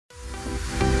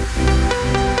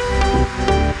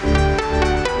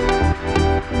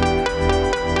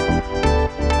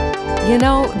You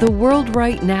know, the world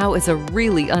right now is a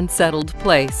really unsettled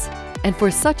place. And for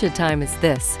such a time as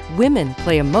this, women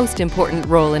play a most important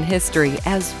role in history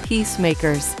as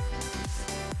peacemakers.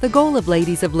 The goal of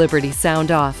Ladies of Liberty Sound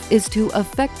Off is to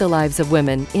affect the lives of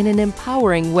women in an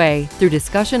empowering way through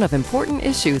discussion of important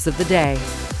issues of the day.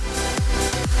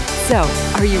 So,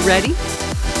 are you ready?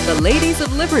 The Ladies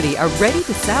of Liberty are ready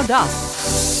to sound off.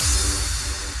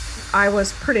 I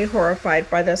was pretty horrified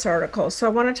by this article, so I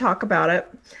want to talk about it.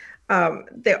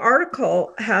 The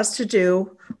article has to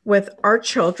do with our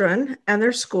children and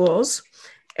their schools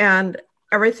and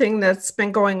everything that's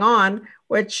been going on,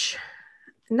 which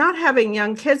not having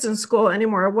young kids in school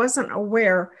anymore, I wasn't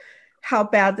aware how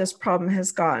bad this problem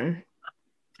has gotten.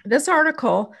 This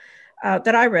article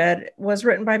that I read was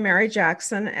written by Mary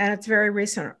Jackson, and it's a very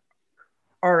recent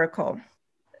article.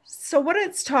 So what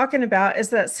it's talking about is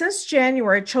that since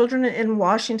January, children in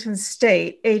Washington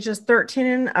state, ages 13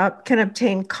 and up, can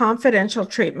obtain confidential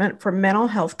treatment for mental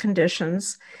health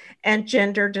conditions and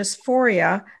gender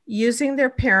dysphoria using their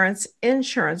parents'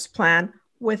 insurance plan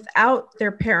without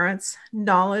their parents'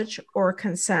 knowledge or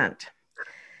consent.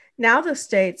 Now the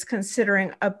state's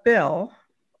considering a bill,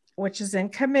 which is in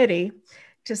committee,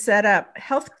 to set up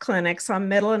health clinics on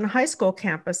middle and high school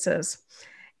campuses.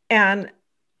 And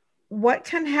what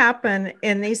can happen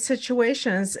in these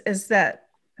situations is that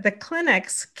the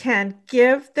clinics can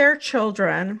give their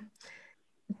children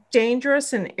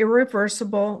dangerous and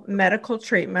irreversible medical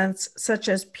treatments such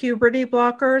as puberty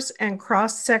blockers and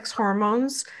cross-sex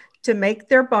hormones to make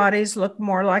their bodies look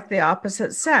more like the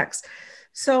opposite sex.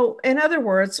 So in other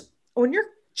words, when your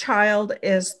child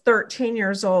is 13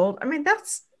 years old, I mean,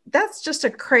 that's just a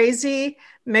crazy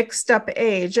mixed up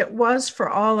age. It was for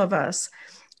all of us.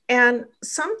 And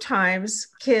sometimes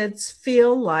kids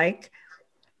feel like,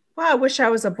 well, I wish I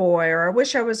was a boy, or I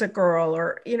wish I was a girl,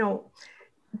 or,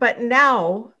 but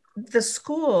now the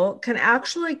school can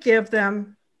actually give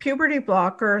them puberty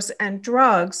blockers and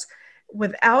drugs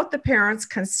without the parents'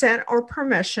 consent or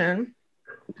permission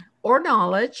or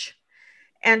knowledge,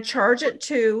 and charge it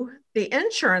to the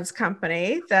insurance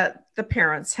company that the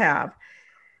parents have.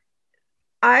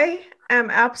 I am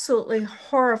absolutely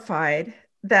horrified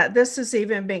that this is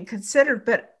even being considered,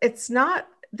 but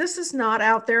this is not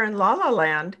out there in La La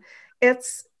Land.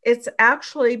 It's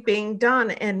actually being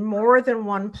done in more than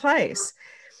one place.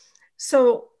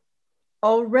 So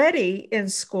already in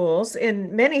schools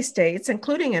in many states,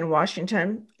 including in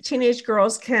Washington, teenage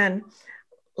girls can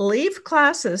leave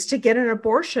classes to get an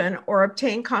abortion or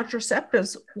obtain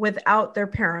contraceptives without their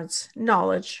parents'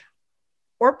 knowledge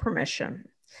or permission.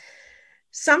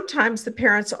 Sometimes the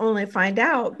parents only find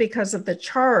out because of the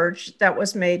charge that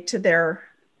was made to their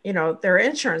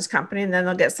insurance company, and then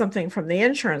they'll get something from the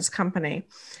insurance company.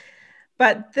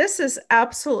 But this is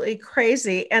absolutely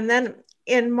crazy. And then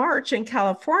in March in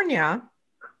California,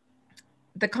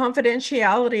 the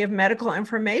Confidentiality of Medical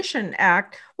Information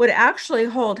Act would actually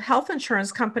hold health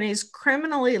insurance companies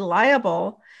criminally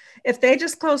liable if they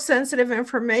disclose sensitive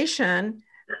information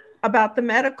about the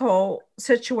medical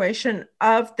situation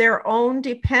of their own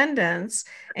dependents,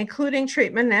 including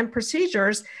treatment and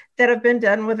procedures that have been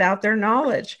done without their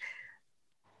knowledge.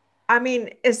 I mean,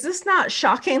 is this not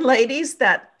shocking, ladies,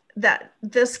 that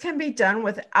this can be done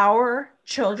with our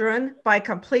children by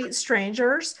complete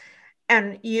strangers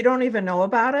and you don't even know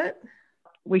about it?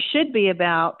 We should be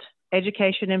about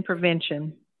education and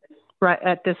prevention right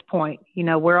at this point.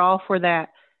 We're all for that.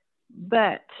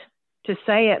 But to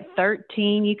say at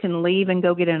 13 you can leave and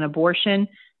go get an abortion,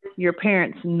 your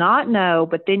parents not know,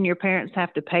 but then your parents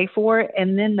have to pay for it,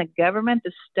 and then the government,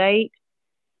 the state,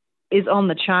 is on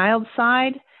the child's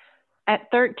side.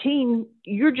 At 13,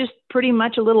 you're just pretty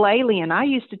much a little alien. I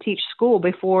used to teach school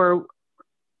before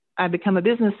I become a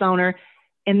business owner,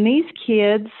 and these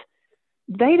kids,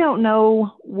 they don't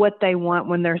know what they want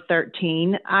when they're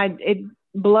 13. It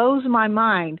blows my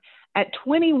mind. At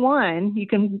 21, you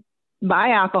can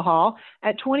buy alcohol.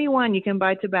 At 21, you can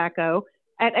buy tobacco.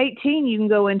 At 18, you can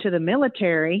go into the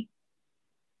military.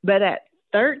 But at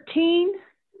 13,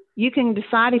 you can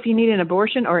decide if you need an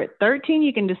abortion, or at 13,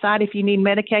 you can decide if you need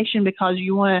medication because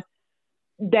you want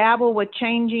to dabble with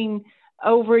changing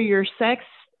over your sex.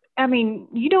 I mean,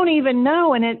 you don't even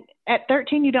know. And at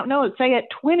 13, you don't know. Say at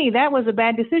 20, that was a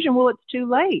bad decision. Well, it's too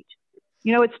late.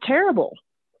 It's terrible.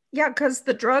 Yeah, because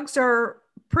the drugs are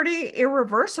pretty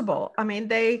irreversible. I mean,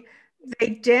 they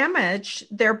damage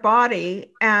their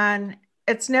body and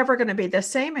it's never going to be the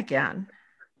same again.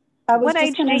 What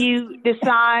age do you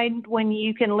decide when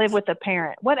you can live with a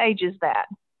parent? What age is that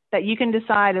you can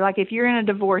decide? Like if you're in a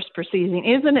divorce proceeding,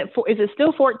 is it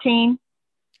still 14?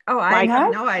 Oh, I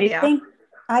have no idea.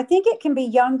 I think it can be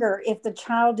younger if the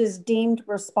child is deemed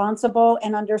responsible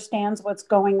and understands what's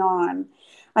going on.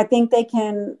 I think they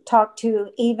can talk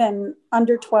to even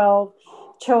under 12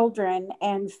 children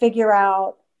and figure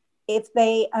out if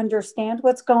they understand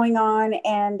what's going on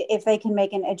and if they can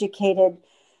make an educated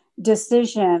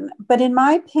decision. But in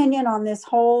my opinion, on this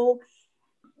whole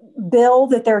bill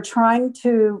that they're trying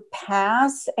to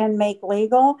pass and make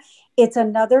legal, it's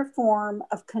another form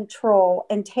of control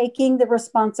and taking the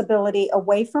responsibility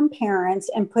away from parents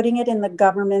and putting it in the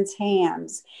government's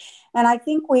hands. And I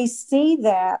think we see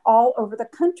that all over the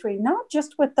country, not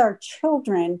just with our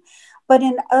children, but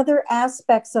in other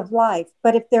aspects of life.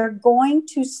 But if they're going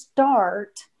to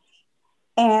start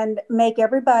and make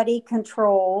everybody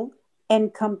control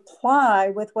and comply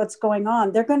with what's going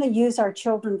on, they're going to use our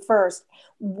children first.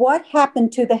 What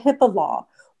happened to the HIPAA law?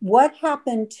 What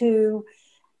happened to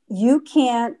you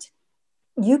can't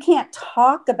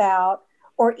talk about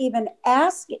or even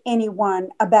ask anyone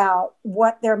about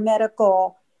what their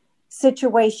medical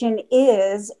situation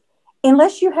is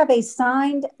unless you have a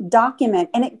signed document,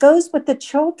 and it goes with the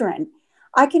children.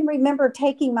 I can remember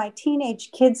taking my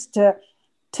teenage kids to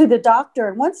the doctor,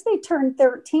 and once they turned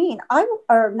 13,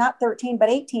 or not 13 but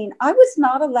 18, I was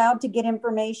not allowed to get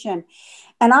information.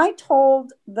 And I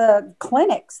told the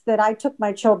clinics that I took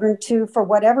my children to, for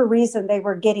whatever reason they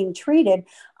were getting treated,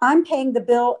 I'm paying the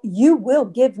bill, you will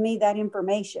give me that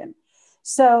information.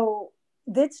 So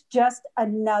that's just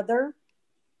another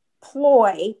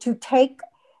ploy to take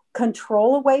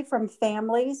control away from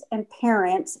families and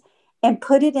parents and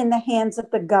put it in the hands of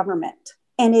the government.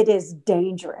 And it is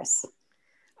dangerous.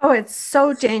 Oh, it's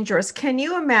so dangerous. Can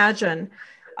you imagine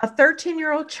a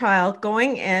 13-year-old child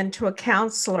going into a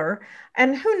counselor,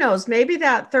 and who knows, maybe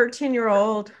that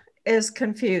 13-year-old is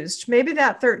confused. Maybe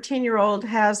that 13-year-old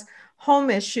has home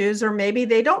issues, or maybe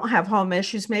they don't have home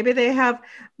issues. Maybe they have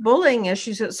bullying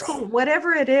issues at school,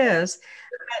 whatever it is.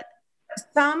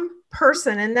 Some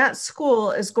person in that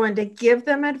school is going to give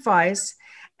them advice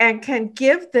and can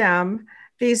give them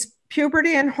these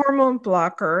puberty and hormone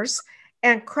blockers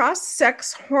and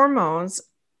cross-sex hormones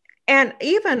and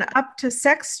even up to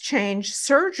sex change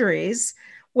surgeries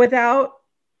without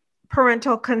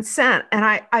parental consent. And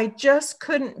I just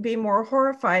couldn't be more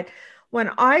horrified. When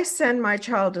I send my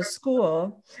child to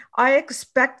school, I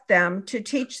expect them to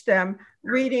teach them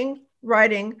reading,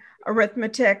 writing,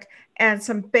 arithmetic, and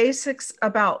some basics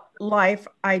about life.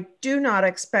 I do not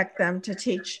expect them to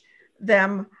teach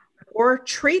them or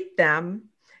treat them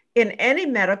in any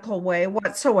medical way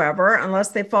whatsoever. Unless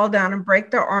they fall down and break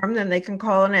their arm, then they can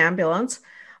call an ambulance.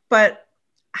 But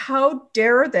how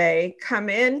dare they come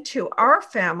into our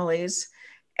families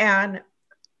and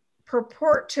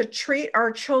purport to treat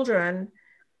our children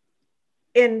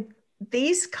in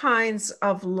these kinds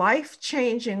of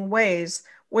life-changing ways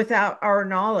without our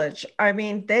knowledge. I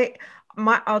mean,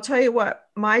 I'll tell you what,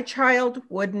 my child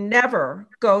would never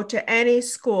go to any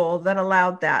school that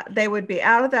allowed that. They would be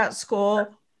out of that school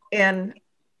in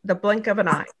the blink of an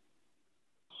eye.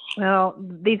 Well,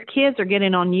 these kids are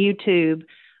getting on YouTube.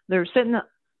 They're sitting,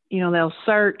 they'll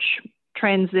search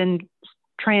transgender,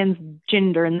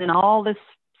 and then all this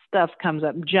stuff comes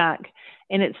up, junk,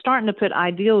 and it's starting to put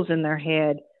ideals in their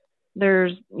head.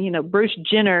 There's, Bruce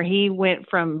Jenner, he went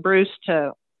from Bruce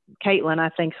to Caitlyn, I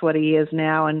think is what he is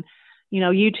now. And,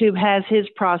 YouTube has his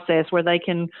process where they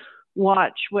can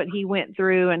watch what he went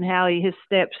through and how his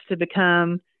steps to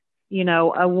become,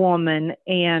 a woman.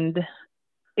 And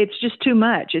it's just too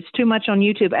much. It's too much on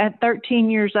YouTube. At 13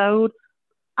 years old,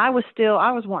 I was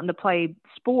wanting to play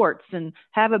sports and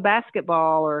have a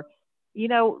basketball or,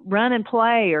 run and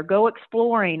play or go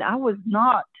exploring. I was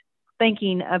not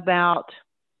thinking about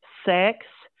sex,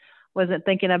 wasn't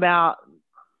thinking about,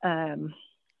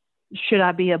 should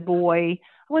I be a boy?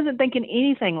 I wasn't thinking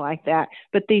anything like that.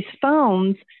 But these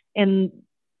phones and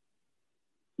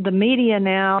the media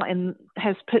now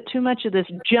has put too much of this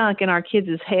junk in our kids'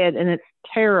 head, and it's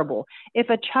terrible. If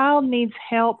a child needs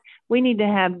help, we need to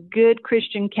have good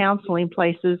Christian counseling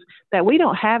places that we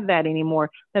don't have that anymore,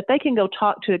 that they can go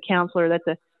talk to a counselor that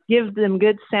give them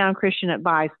good, sound Christian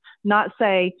advice, not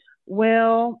say,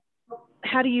 well,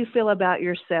 how do you feel about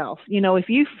yourself? If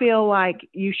you feel like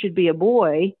you should be a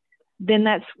boy, then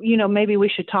that's, maybe we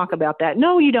should talk about that.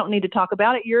 No, you don't need to talk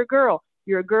about it. You're a girl.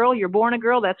 You're a girl. You're born a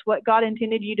girl. That's what God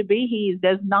intended you to be. He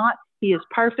is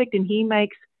perfect, and he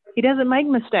doesn't make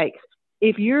mistakes.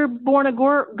 If you're born a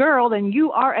girl, then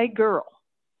you are a girl.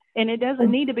 And it doesn't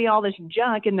need to be all this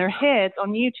junk in their heads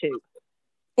on YouTube.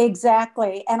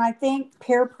 Exactly. And I think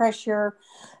peer pressure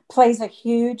plays a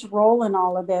huge role in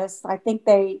all of this. I think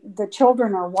the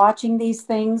children are watching these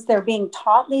things. They're being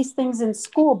taught these things in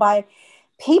school by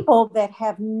people that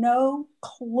have no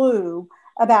clue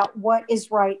about what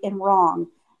is right and wrong.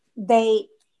 They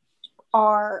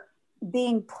are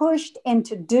being pushed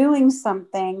into doing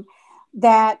something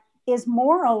that is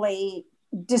morally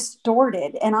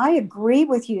distorted. And I agree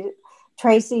with you,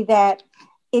 Tracy, that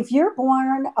if you're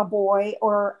born a boy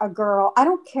or a girl, I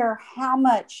don't care how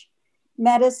much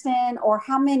medicine or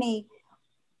how many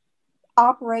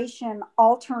operation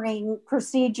altering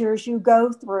procedures you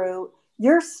go through,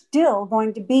 you're still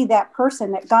going to be that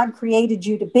person that God created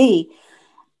you to be.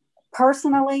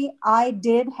 Personally, I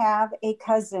did have a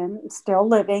cousin still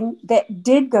living that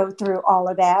did go through all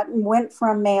of that and went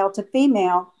from male to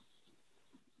female.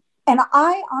 And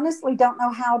I honestly don't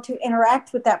know how to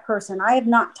interact with that person. I have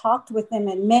not talked with them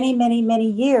in many, many,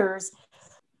 many years.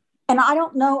 And I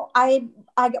don't know. I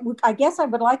guess I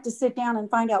would like to sit down and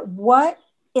find out what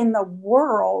in the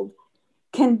world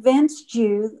convinced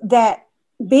you that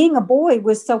being a boy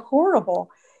was so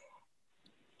horrible.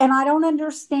 And I don't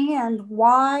understand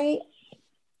why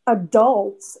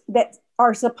adults that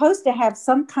are supposed to have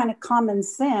some kind of common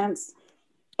sense,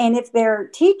 and if they're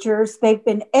teachers, they've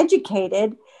been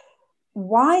educated,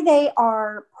 why they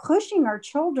are pushing our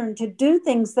children to do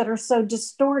things that are so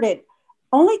distorted.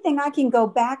 Only thing I can go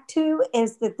back to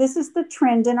is that this is the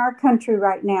trend in our country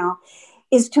right now,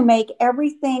 is to make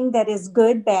everything that is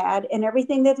good bad and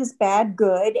everything that is bad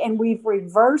good. And we've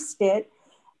reversed it.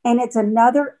 And it's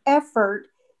another effort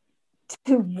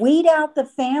to weed out the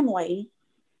family,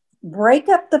 break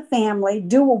up the family,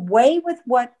 do away with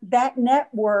what that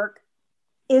network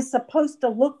is supposed to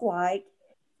look like,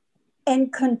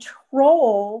 and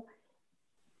control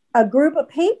a group of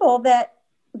people that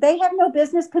they have no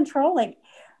business controlling.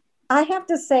 I have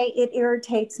to say it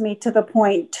irritates me to the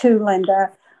point too,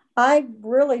 Linda. I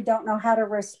really don't know how to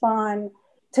respond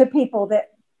to people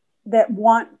that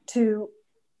want to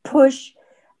push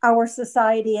our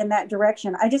society in that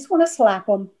direction. I just want to slap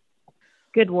them.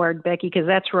 Good word, Becky, because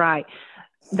that's right.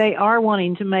 They are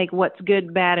wanting to make what's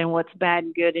good bad and what's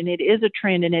bad good. And it is a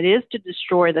trend, and it is to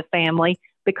destroy the family,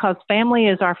 because family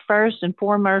is our first and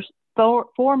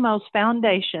foremost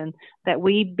foundation that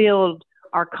we build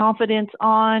our confidence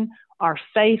on, our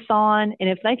faith on. And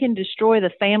if they can destroy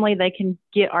the family, they can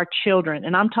get our children.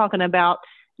 And I'm talking about,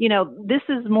 this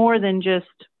is more than just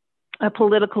a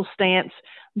political stance.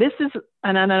 This is,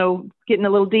 and I know getting a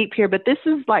little deep here, but this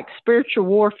is like spiritual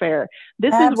warfare.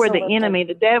 This Absolutely. is where the enemy,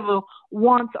 the devil,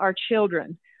 wants our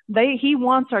children. He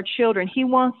wants our children. He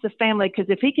wants the family, because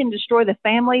if he can destroy the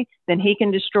family, then he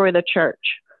can destroy the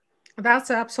church.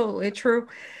 That's absolutely true.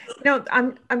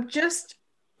 I'm just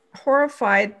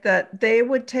horrified that they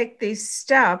would take these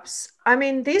steps. I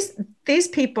mean, these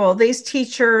people, these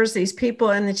teachers, these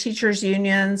people in the teachers'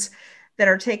 unions that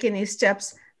are taking these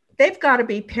steps, they've got to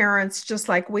be parents just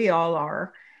like we all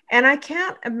are. And I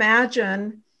can't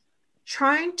imagine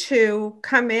trying to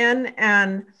come in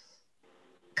and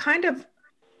kind of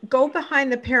go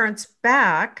behind the parents'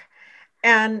 back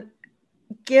and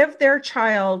give their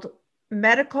child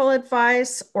medical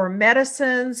advice or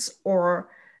medicines or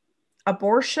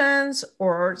abortions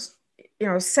or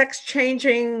sex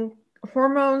changing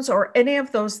hormones or any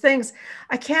of those things.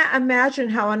 I can't imagine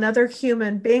how another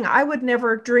human being, I would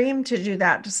never dream to do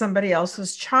that to somebody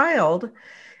else's child.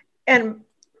 And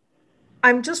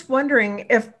I'm just wondering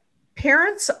if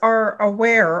parents are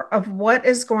aware of what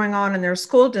is going on in their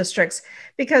school districts,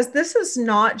 because this is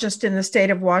not just in the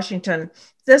state of Washington.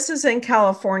 This is in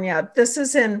California. This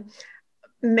is in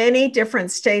many different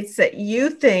states that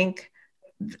you think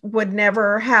would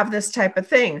never have this type of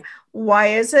thing. Why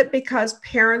is it? Because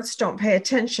parents don't pay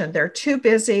attention. They're too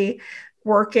busy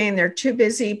working. They're too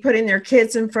busy putting their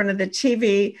kids in front of the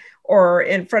TV or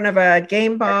in front of a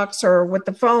game box or with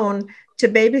the phone to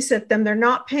babysit them. They're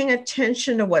not paying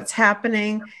attention to what's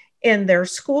happening in their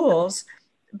schools.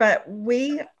 But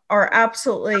we are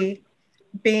absolutely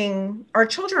our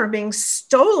children are being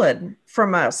stolen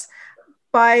from us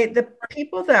by the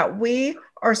people that we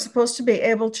are supposed to be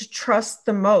able to trust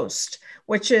the most,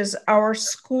 which is our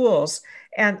schools.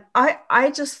 And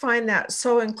I just find that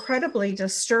so incredibly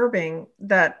disturbing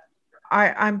that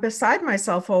I'm beside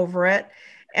myself over it.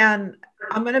 And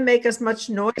I'm going to make as much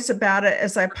noise about it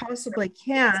as I possibly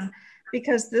can,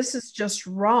 because this is just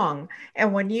wrong.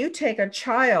 And when you take a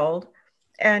child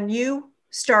and you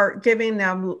start giving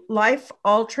them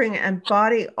life-altering and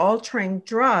body-altering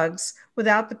drugs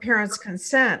without the parents'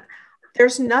 consent,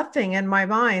 there's nothing in my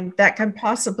mind that can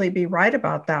possibly be right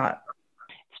about that.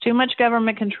 It's too much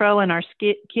government control in our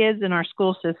kids in our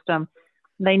school system.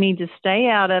 They need to stay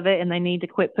out of it, and they need to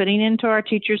quit putting into our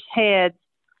teachers' heads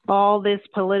all this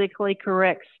politically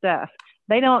correct stuff.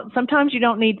 Sometimes you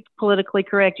don't need politically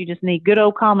correct. You just need good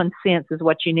old common sense is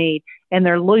what you need. And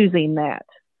they're losing that.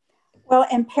 Well,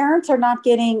 and parents are not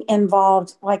getting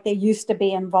involved like they used to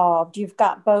be involved. You've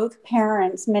got both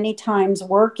parents many times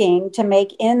working to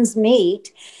make ends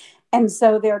meet. And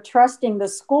so they're trusting the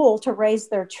school to raise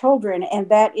their children. And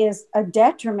that is a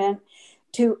detriment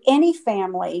to any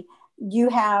family.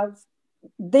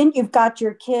 Then you've got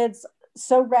your kids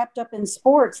so wrapped up in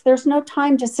sports. There's no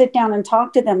time to sit down and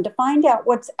talk to them to find out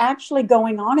what's actually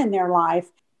going on in their life.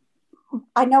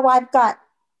 I know I've got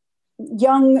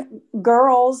young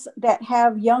girls that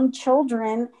have young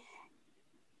children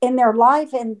in their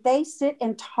life, and they sit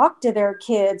and talk to their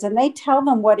kids and they tell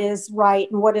them what is right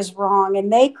and what is wrong,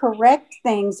 and they correct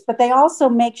things, but they also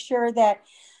make sure that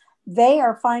they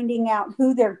are finding out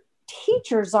who their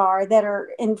teachers are that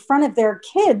are in front of their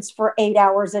kids for 8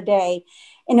 hours a day.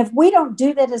 And if we don't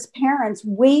do that as parents,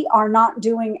 we are not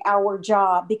doing our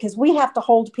job, because we have to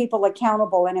hold people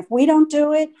accountable. And if we don't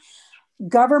do it,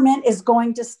 government is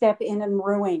going to step in and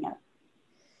ruin it.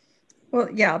 Well,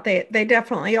 yeah, they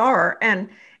definitely are. And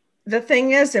the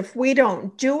thing is, if we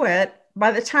don't do it,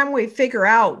 by the time we figure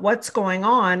out what's going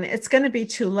on, it's going to be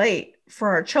too late for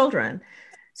our children.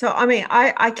 So, I mean,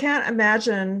 I can't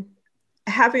imagine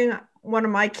having one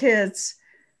of my kids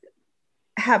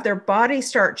have their body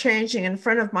start changing in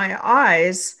front of my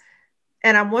eyes,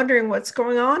 and I'm wondering what's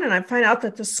going on, and I find out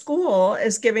that the school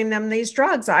is giving them these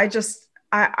drugs. I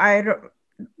don't,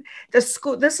 the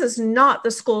school, this is not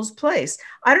the school's place.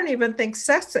 I don't even think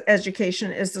sex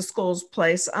education is the school's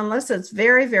place unless it's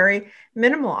very, very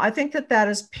minimal. I think that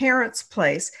is parents'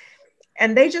 place.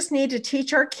 And they just need to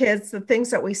teach our kids the things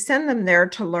that we send them there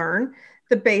to learn,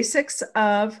 the basics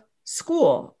of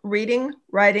school: reading,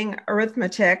 writing,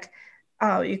 arithmetic.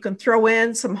 You can throw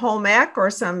in some home ec or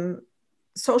some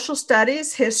social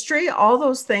studies, history. All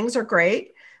those things are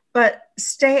great, but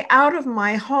stay out of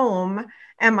my home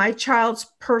and my child's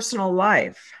personal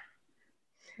life.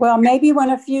 Well, maybe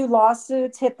when a few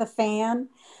lawsuits hit the fan,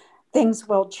 things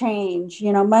will change.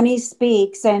 You know, money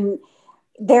speaks, and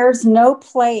there's no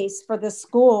place for the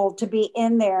school to be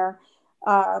in there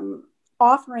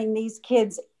offering these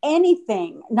kids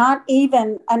anything, not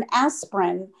even an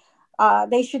aspirin.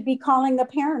 They should be calling the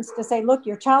parents to say, look,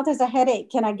 your child has a headache.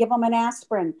 Can I give them an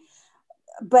aspirin?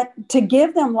 But to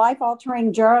give them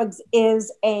life-altering drugs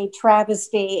is a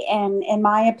travesty. And in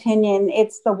my opinion,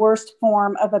 it's the worst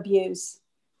form of abuse.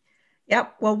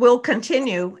 Yep. Well, we'll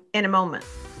continue in a moment.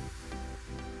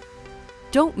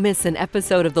 Don't miss an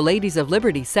episode of the Ladies of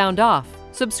Liberty Sound Off.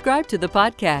 Subscribe to the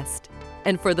podcast.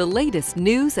 And for the latest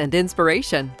news and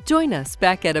inspiration, join us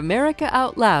back at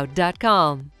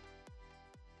AmericaOutloud.com.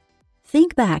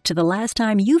 Think back to the last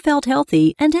time you felt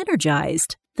healthy and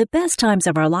energized. The best times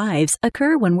of our lives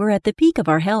occur when we're at the peak of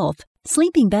our health,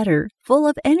 sleeping better, full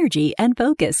of energy and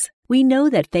focus. We know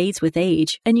that fades with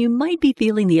age, and you might be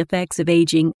feeling the effects of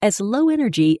aging as low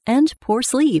energy and poor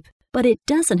sleep. But it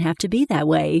doesn't have to be that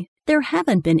way. There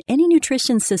haven't been any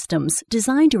nutrition systems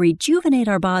designed to rejuvenate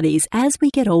our bodies as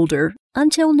we get older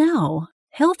until now.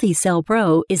 Healthy Cell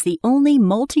Pro is the only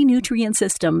multi-nutrient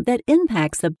system that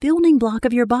impacts the building block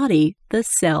of your body, the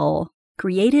cell.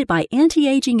 Created by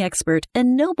anti-aging expert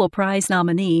and Nobel Prize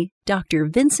nominee, Dr.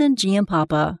 Vincent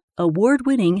Giampapa,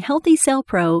 award-winning Healthy Cell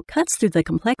Pro cuts through the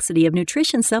complexity of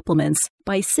nutrition supplements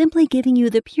by simply giving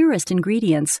you the purest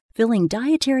ingredients, filling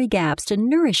dietary gaps to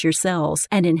nourish your cells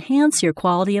and enhance your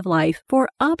quality of life for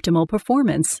optimal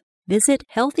performance. Visit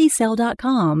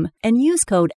healthycell.com and use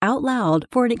code OUTLOUD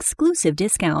for an exclusive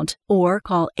discount, or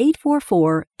call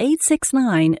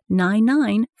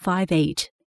 844-869-9958.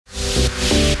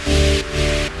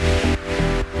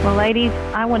 Well, ladies,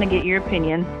 I want to get your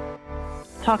opinion.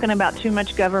 Talking about too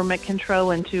much government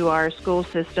control into our school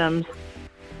systems,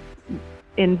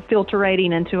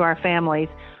 infiltrating into our families.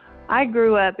 I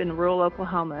grew up in rural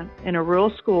Oklahoma in a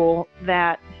rural school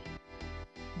that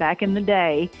back in the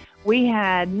day, we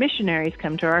had missionaries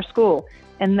come to our school,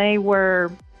 and they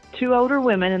were two older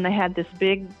women, and they had this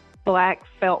big black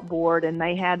felt board, and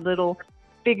they had little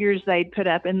figures they'd put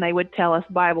up, and they would tell us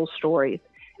Bible stories.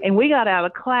 And we got out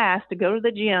of class to go to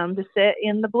the gym to sit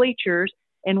in the bleachers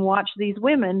and watch these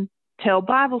women tell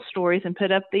Bible stories and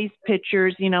put up these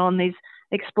pictures, you know, and these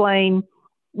explain,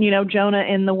 you know, Jonah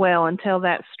in the well and tell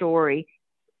that story,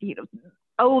 you know,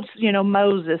 old, you know,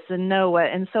 Moses and Noah.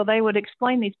 And so they would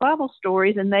explain these Bible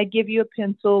stories, and they'd give you a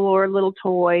pencil or a little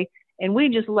toy. And we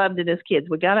just loved it as kids.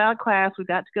 We got out of class, we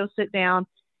got to go sit down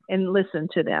and listen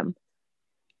to them.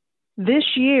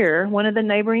 This year, one of the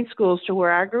neighboring schools to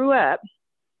where I grew up,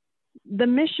 the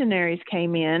missionaries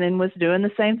came in and was doing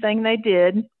the same thing they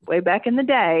did way back in the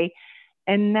day.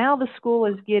 And now the school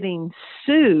is getting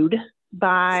sued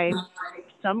by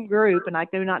some group, and I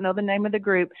do not know the name of the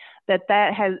group, that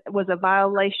was a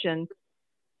violation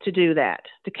to do that,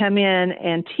 to come in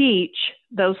and teach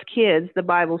those kids the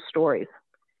Bible stories.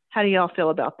 How do y'all feel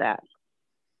about that?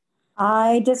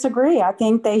 I disagree. I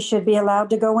think they should be allowed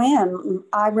to go in.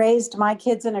 I raised my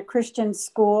kids in a Christian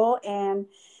school, and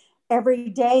every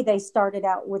day they started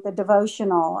out with a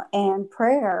devotional and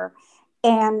prayer.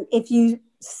 And if you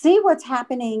see what's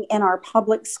happening in our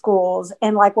public schools,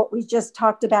 and like what we just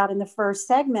talked about in the first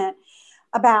segment,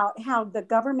 about how the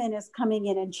government is coming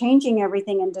in and changing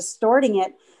everything and distorting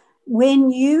it, when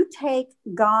you take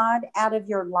God out of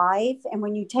your life and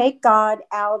when you take God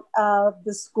out of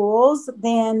the schools,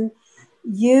 then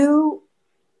you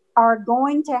are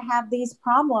going to have these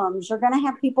problems. You're going to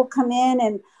have people come in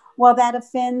and, well, that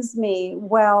offends me.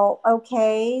 Well,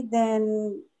 okay,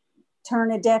 then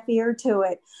turn a deaf ear to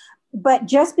it. But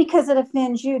just because it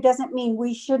offends you doesn't mean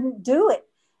we shouldn't do it.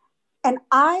 And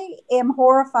I am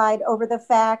horrified over the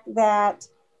fact that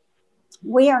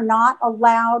we are not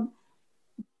allowed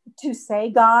to say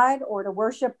God or to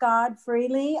worship God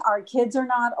freely. Our kids are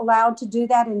not allowed to do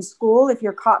that in school. If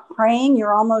you're caught praying,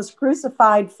 you're almost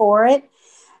crucified for it.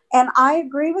 And I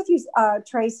agree with you,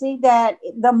 Tracy, that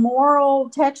the moral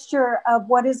texture of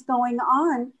what is going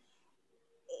on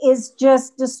is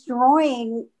just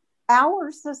destroying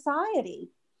our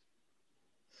society.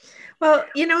 Well,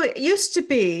 it used to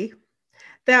be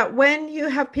that when you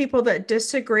have people that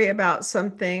disagree about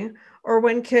something, or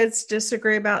when kids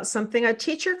disagree about something, a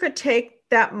teacher could take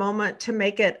that moment to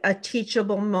make it a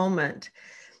teachable moment.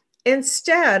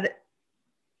 Instead,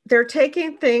 they're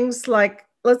taking things like,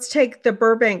 let's take the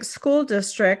Burbank School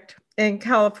District in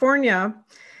California,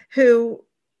 who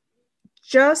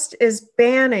just is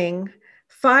banning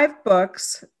 5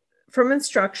 books from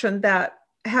instruction that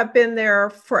have been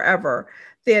there forever.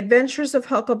 The Adventures of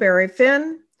Huckleberry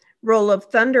Finn, Roll of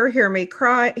Thunder, Hear My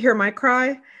Cry,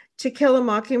 To Kill a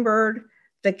Mockingbird,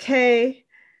 The K,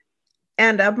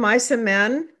 and Of Mice and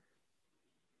Men.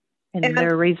 And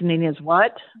their reasoning is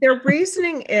what? Their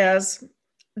reasoning is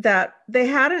that they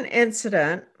had an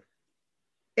incident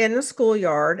in the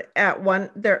schoolyard at one.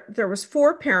 There was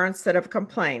 4 parents that have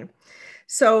complained.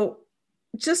 So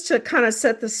just to kind of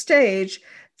set the stage,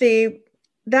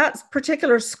 that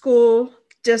particular school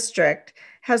district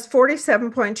has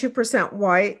 47.2%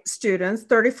 white students,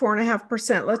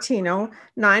 34.5% Latino,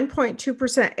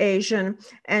 9.2% Asian,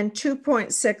 and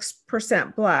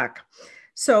 2.6% Black.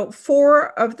 So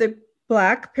 4 of the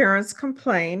Black parents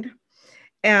complained,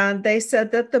 and they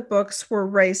said that the books were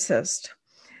racist.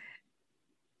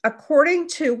 According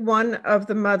to one of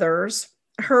the mothers,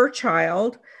 her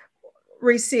child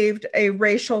received a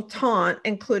racial taunt,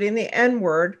 including the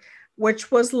N-word,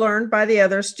 which was learned by the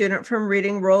other student from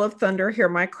reading Roll of Thunder, Hear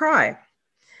My Cry.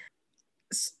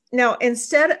 Now,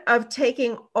 instead of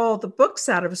taking all the books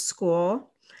out of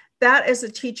school, that is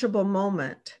a teachable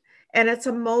moment. And it's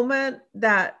a moment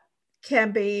that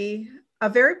can be a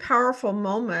very powerful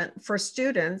moment for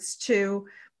students to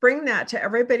bring that to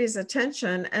everybody's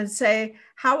attention and say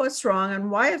how it's wrong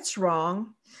and why it's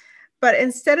wrong. But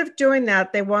instead of doing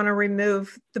that, they want to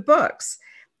remove the books.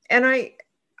 And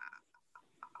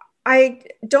I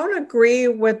don't agree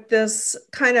with this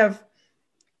kind of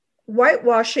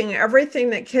whitewashing everything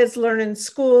that kids learn in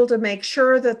school to make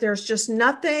sure that there's just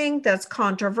nothing that's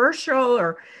controversial,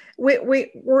 or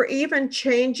we're even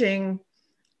changing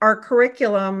our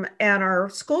curriculum and our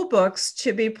school books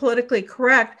to be politically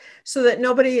correct so that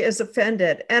nobody is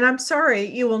offended. And I'm sorry,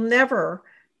 you will never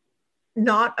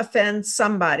not offend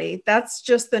somebody. That's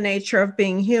just the nature of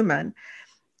being human.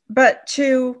 But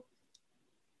to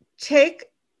take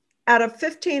out of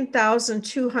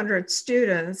 15,200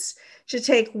 students, to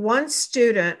take one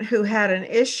student who had an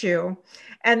issue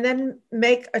and then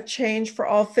make a change for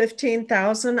all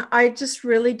 15,000, I just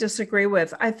really disagree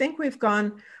with. I think we've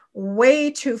gone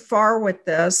way too far with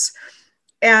this.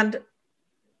 And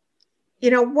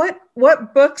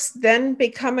what books then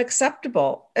become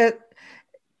acceptable?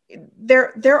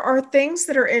 There are things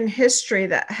that are in history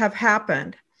that have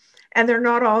happened, and they're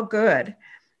not all good.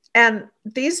 And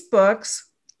these books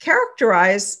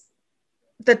characterize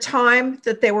the time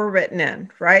that they were written in,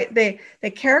 right? They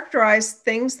characterize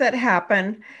things that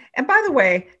happen. And by the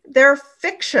way, they're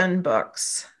fiction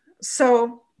books.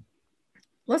 So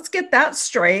let's get that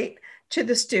straight to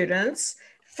the students.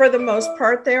 For the most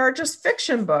part, they are just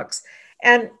fiction books.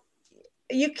 And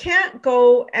you can't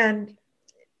go and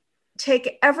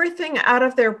take everything out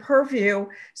of their purview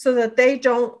so that they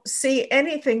don't see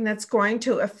anything that's going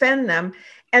to offend them.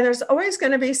 And there's always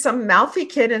going to be some mouthy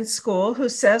kid in school who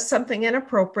says something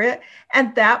inappropriate,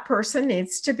 and that person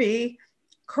needs to be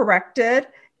corrected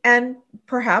and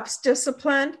perhaps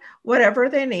disciplined, whatever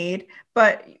they need.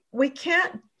 But we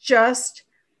can't just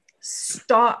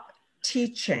stop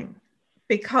teaching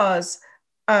because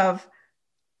of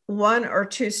one or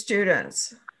two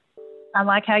students. I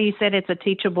like how you said it's a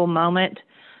teachable moment.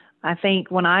 I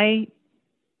think when I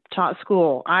taught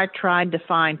school, I tried to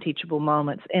find teachable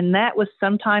moments. And that was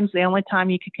sometimes the only time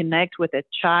you could connect with a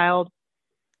child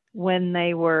when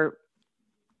they were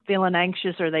feeling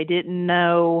anxious or they didn't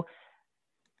know,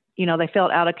 you know, they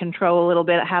felt out of control a little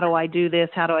bit. How do I do this?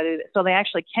 How do I do this? So they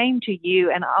actually came to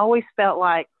you, and I always felt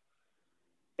like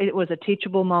it was a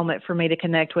teachable moment for me to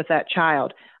connect with that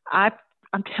child.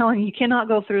 I'm telling you, you cannot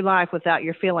go through life without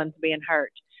your feelings being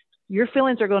hurt. Your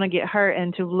feelings are going to get hurt,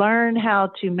 and to learn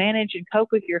how to manage and cope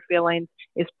with your feelings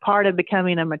is part of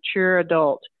becoming a mature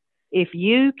adult. If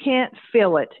you can't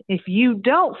feel it, if you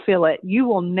don't feel it, you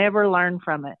will never learn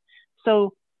from it.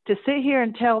 So to sit here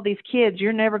and tell these kids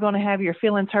you're never going to have your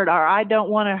feelings hurt, or I don't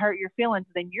want to hurt your feelings,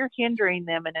 then you're hindering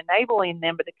them and enabling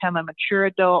them to become a mature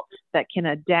adult that can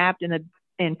adapt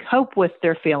and cope with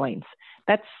their feelings.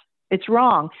 It's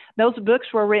wrong. Those books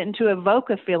were written to evoke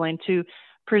a feeling, to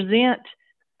present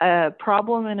a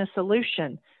problem and a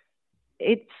solution.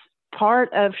 It's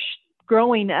part of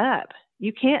growing up.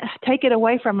 You can't take it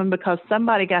away from them because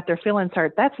somebody got their feelings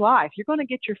hurt. That's life. You're going to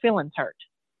get your feelings hurt.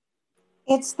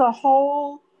 It's the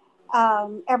whole,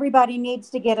 everybody needs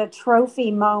to get a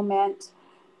trophy moment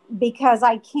because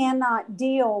I cannot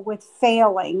deal with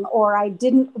failing, or I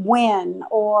didn't win,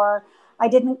 or I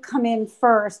didn't come in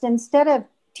first. Instead of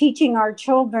teaching our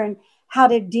children how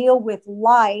to deal with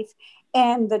life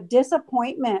and the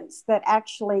disappointments that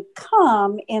actually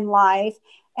come in life.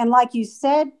 And like you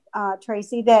said,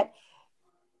 Tracy, that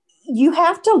you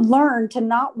have to learn to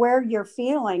not wear your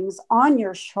feelings on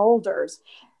your shoulders.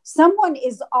 Someone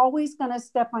is always going to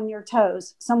step on your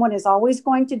toes. Someone is always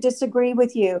going to disagree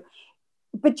with you.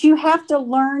 But you have to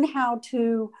learn how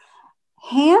to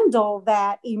handle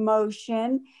that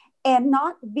emotion and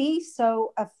not be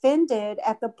so offended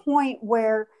at the point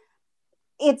where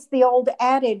it's the old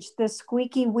adage, the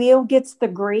squeaky wheel gets the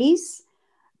grease.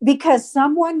 Because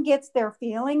someone gets their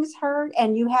feelings hurt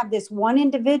and you have this one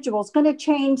individual is going to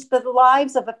change the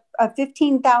lives of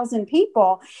 15,000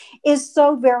 people is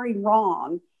so very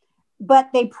wrong. But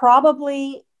they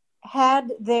probably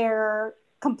had their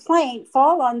complaint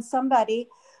fall on somebody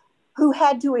who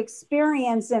had to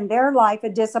experience in their life a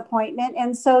disappointment.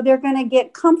 And so they're going to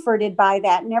get comforted by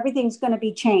that and everything's going to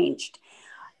be changed.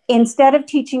 Instead of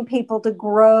teaching people to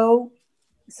grow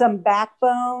some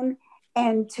backbone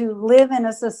and to live in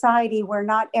a society where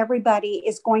not everybody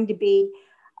is going to be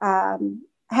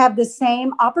have the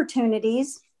same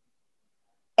opportunities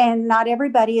and not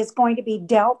everybody is going to be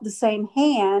dealt the same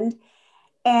hand.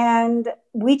 And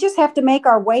we just have to make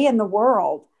our way in the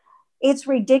world. It's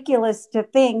ridiculous to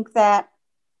think that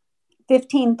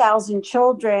 15,000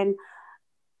 children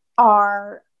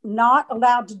are not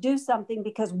allowed to do something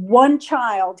because one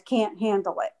child can't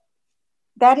handle it.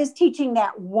 That is teaching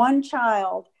that one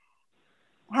child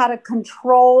how to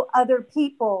control other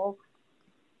people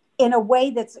in a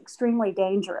way that's extremely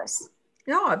dangerous.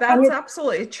 No, that's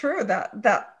absolutely true.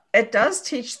 That it does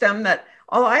teach them that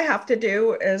all I have to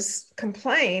do is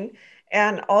complain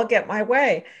and I'll get my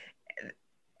way.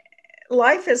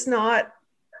 Life is not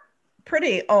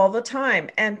pretty all the time.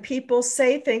 And people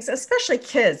say things, especially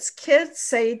kids. Kids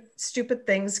say stupid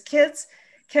things. Kids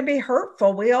can be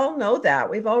hurtful. We all know that.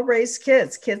 We've all raised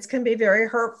kids. Kids can be very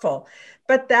hurtful.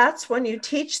 But that's when you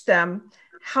teach them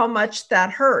how much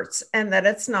that hurts and that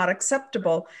it's not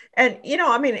acceptable. And, you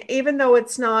know, I mean, even though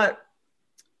it's not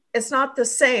the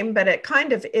same, but it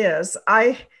kind of is.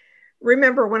 I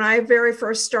remember when I very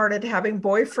first started having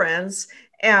boyfriends,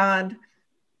 and,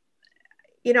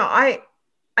 you know, I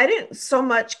didn't so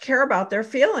much care about their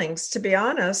feelings, to be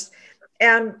honest.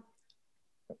 And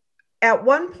at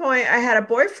one point I had a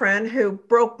boyfriend who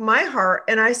broke my heart,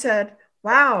 and I said,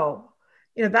 wow,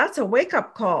 you know, that's a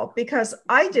wake-up call, because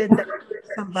I did that with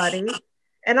somebody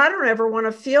and I don't ever want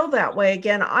to feel that way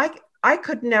again. I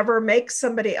could never make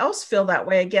somebody else feel that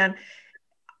way again.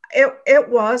 It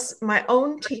was my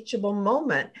own teachable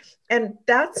moment. And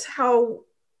that's how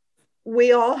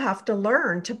we all have to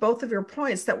learn, to both of your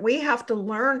points, that we have to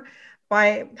learn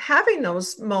by having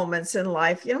those moments in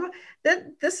life. You know,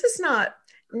 that this is not,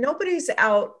 nobody's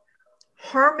out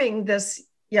harming this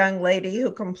young lady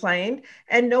who complained,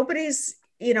 and nobody's,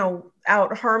 you know,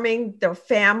 out harming their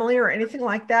family or anything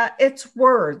like that. It's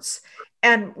words.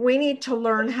 And we need to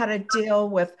learn how to deal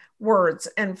with words.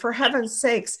 And for heaven's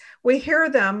sakes, we hear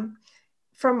them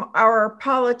from our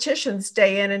politicians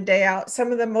day in and day out,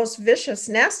 some of the most vicious,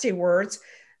 nasty words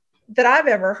that I've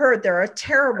ever heard. They're a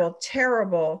terrible,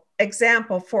 terrible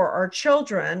example for our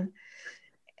children.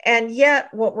 And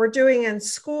yet what we're doing in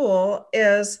school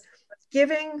is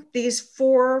giving these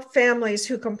 4 families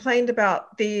who complained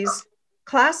about these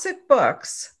classic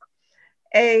books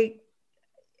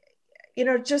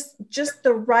just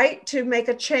the right to make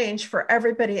a change for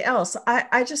everybody else.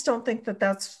 I just don't think that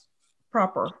that's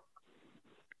proper.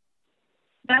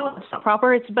 No, it's not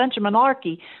proper. It's a bunch of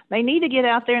malarkey. They need to get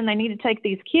out there and they need to take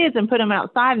these kids and put them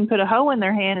outside and put a hoe in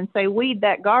their hand and say, weed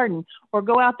that garden, or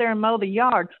go out there and mow the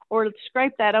yard, or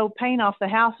scrape that old paint off the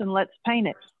house and let's paint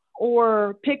it,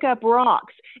 or pick up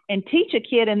rocks and teach a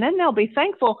kid. And then they'll be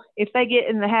thankful if they get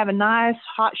in to have a nice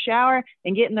hot shower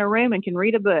and get in their room and can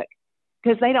read a book,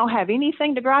 because they don't have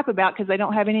anything to gripe about, because they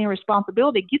don't have any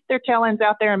responsibility. Get their tail ends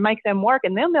out there and make them work,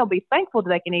 and then they'll be thankful that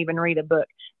they can even read a book.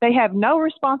 They have no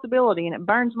responsibility, and it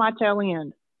burns my tail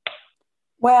end.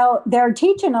 Well, they're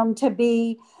teaching them to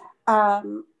be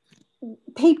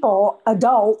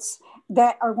adults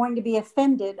that are going to be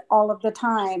offended all of the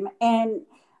time. And,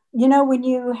 you know, when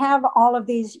you have all of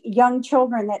these young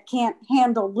children that can't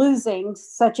handle losing,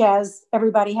 such as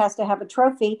everybody has to have a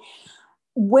trophy,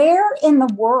 where in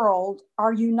the world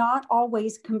are you not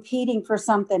always competing for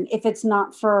something? If it's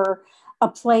not for a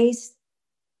place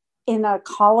in a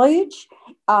college,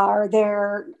 are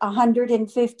there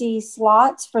 150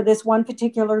 slots for this one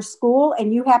particular school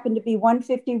and you happen to be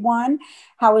 151?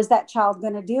 How is that child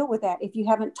going to deal with that if you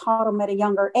haven't taught them at a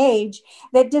younger age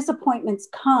that disappointments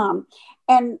come?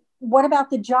 And what about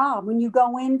the job? When you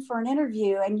go in for an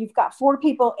interview and you've got 4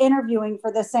 people interviewing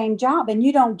for the same job and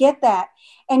you don't get that,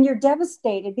 and you're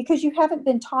devastated because you haven't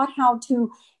been taught how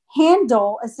to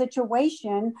handle a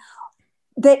situation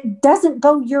that doesn't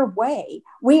go your way.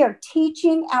 We are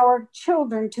teaching our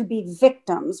children to be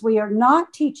victims. We are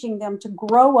not teaching them to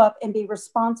grow up and be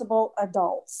responsible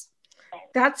adults.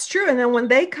 That's true. And then when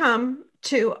they come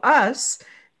to us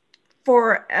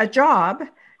for a job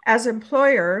as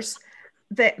employers,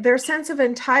 their sense of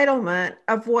entitlement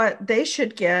of what they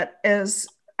should get is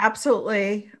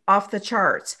absolutely off the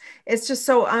charts. It's just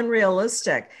so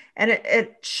unrealistic. And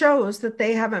it shows that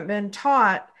they haven't been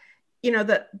taught, you know,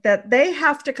 that they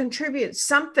have to contribute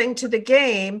something to the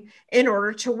game in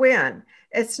order to win.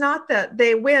 It's not that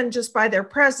they win just by their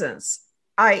presence,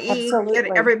 i.e.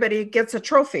 everybody gets a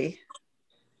trophy.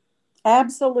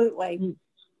 Absolutely.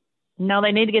 No,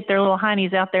 they need to get their little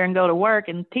heinies out there and go to work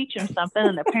and teach them something.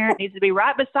 And the parent needs to be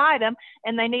right beside them,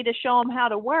 and they need to show them how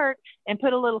to work and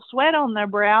put a little sweat on their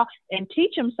brow and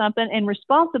teach them something. And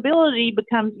responsibility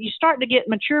becomes, you start to get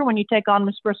mature when you take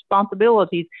on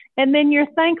responsibilities. And then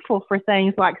you're thankful for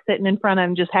things like sitting in front of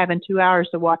them, just having 2 hours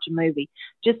to watch a movie,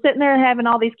 just sitting there and having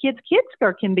all these kids. Kids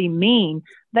can be mean.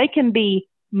 They can be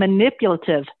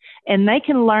manipulative, and they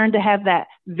can learn to have that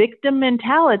victim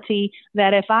mentality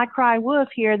that if I cry wolf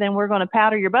here, then we're going to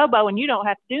powder your bobo and you don't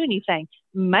have to do anything.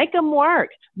 Make them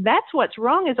work. That's what's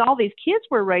wrong, is all these kids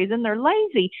we're raising, they're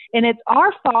lazy, and it's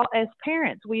our fault as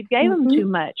parents. We've gave them too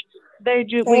much. We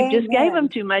just gave them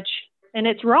too much, and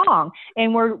it's wrong.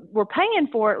 And we're paying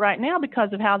for it right now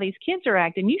because of how these kids are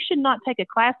acting. You should not take a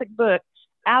classic book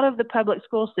out of the public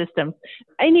school system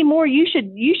anymore. You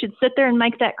should sit there and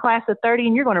make that class of 30,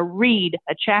 and you're going to read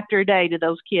a chapter a day to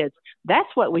those kids. That's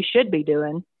what we should be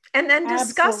doing. And then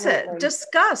discuss it.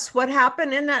 Discuss what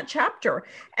happened in that chapter,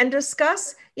 and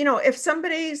discuss, you know, if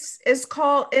somebody is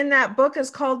called in that book is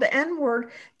called the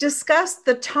N-word, discuss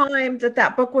the time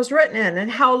that book was written in and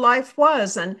how life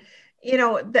was. And, you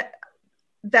know,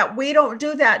 that we don't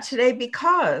do that today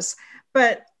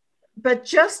but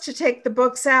just to take the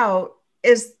books out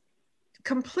is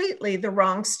completely the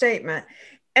wrong statement.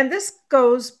 And this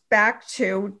goes back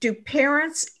to, do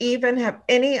parents even have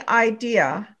any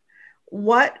idea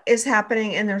what is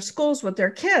happening in their schools with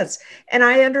their kids? And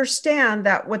I understand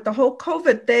that with the whole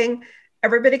COVID thing,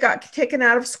 everybody got taken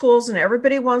out of schools and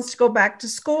everybody wants to go back to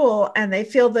school, and they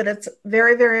feel that it's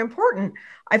very, very important.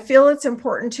 I feel it's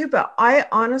important too, but I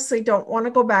honestly don't want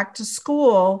to go back to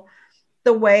school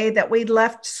the way that we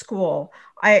left school.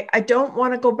 I don't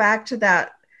want to go back to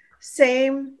that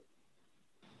same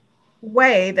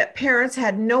way that parents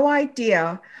had no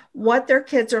idea what their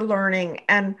kids are learning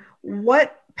and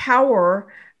what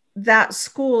power that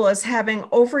school is having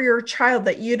over your child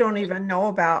that you don't even know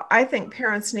about. I think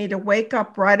parents need to wake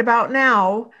up right about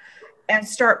now and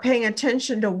start paying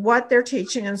attention to what they're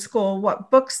teaching in school,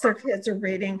 what books their kids are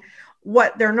reading,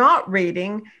 what they're not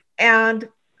reading, and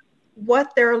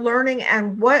what they're learning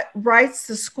and what rights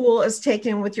the school is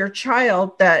taking with your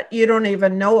child that you don't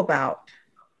even know about.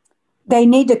 They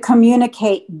need to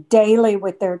communicate daily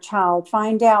with their child,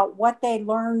 find out what they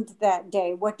learned that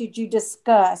day. What did you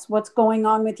discuss? What's going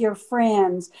on with your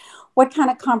friends? What kind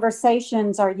of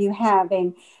conversations are you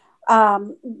having?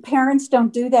 Parents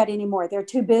don't do that anymore. They're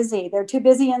too busy. They're too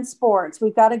busy in sports.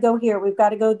 We've got to go here. We've got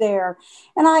to go there.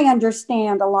 And I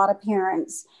understand a lot of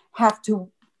parents have to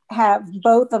have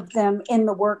both of them in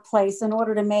the workplace in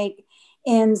order to make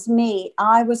ends meet.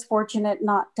 I was fortunate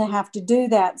not to have to do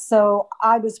that. So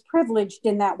I was privileged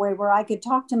in that way where I could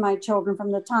talk to my children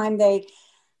from the time they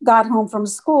got home from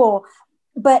school.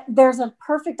 But there's a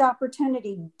perfect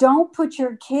opportunity. Don't put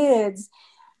your kids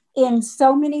in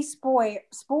so many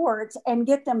sports and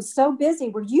get them so busy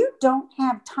where you don't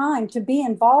have time to be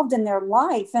involved in their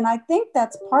life. And I think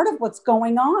that's part of what's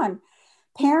going on.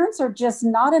 Parents are just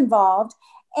not involved.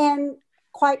 And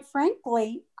quite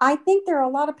frankly, I think there are a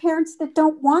lot of parents that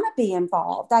don't want to be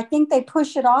involved. I think they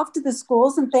push it off to the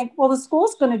schools and think, well, the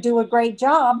school's going to do a great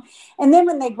job. And then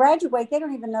when they graduate, they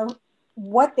don't even know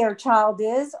what their child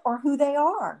is or who they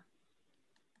are.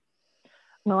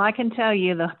 Well, I can tell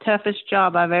you the toughest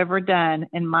job I've ever done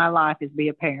in my life is be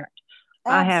a parent.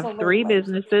 Absolutely. I have 3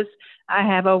 businesses. I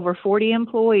have over 40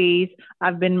 employees.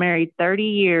 I've been married 30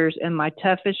 years, and my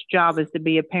toughest job is to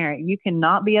be a parent. You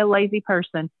cannot be a lazy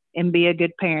person and be a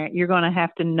good parent. You're going to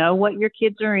have to know what your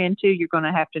kids are into. You're going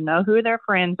to have to know who their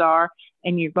friends are,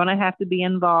 and you're going to have to be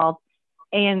involved.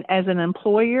 And as an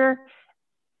employer,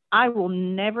 I will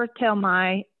never tell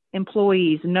my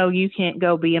employees, no, you can't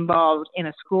go be involved in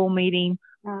a school meeting.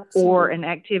 Absolutely. Or an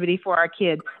activity for our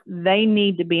kids. They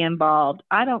need to be involved.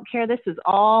 I don't care. This is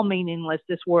all meaningless.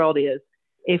 This world is.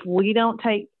 If we don't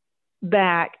take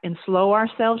back and slow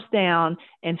ourselves down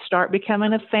and start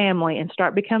becoming a family and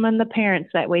start becoming the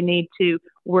parents that we need to,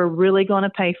 we're really going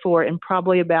to pay for it. In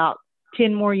probably about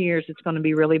 10 more years, it's going to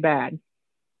be really bad.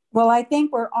 Well, I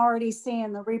think we're already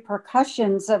seeing the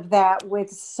repercussions of that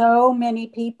with so many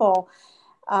people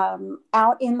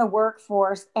out in the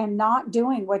workforce and not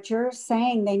doing what you're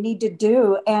saying they need to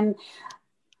do. And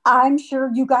I'm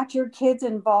sure you got your kids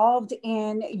involved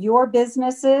in your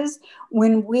businesses.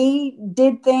 When we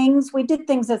did things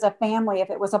as a family. If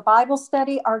it was a Bible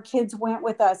study, our kids went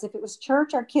with us. If it was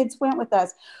church, our kids went with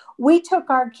us. We took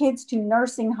our kids to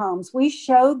nursing homes. We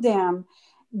showed them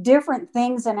different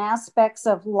things and aspects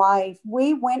of life.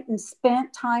 We went and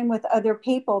spent time with other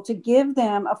people to give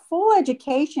them a full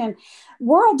education.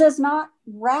 World does not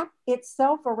wrap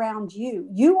itself around you.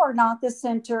 You are not the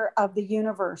center of the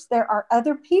universe. There are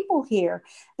other people here.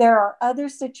 There are other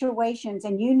situations,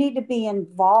 and you need to be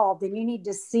involved, and you need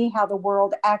to see how the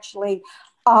world actually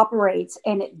operates,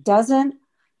 and it doesn't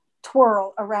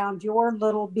twirl around your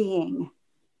little being.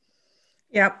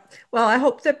 Yep. Well, I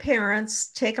hope the parents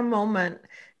take a moment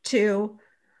to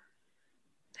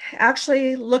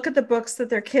actually look at the books that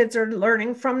their kids are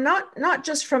learning from, not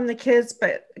just from the kids,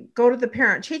 but go to the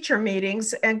parent-teacher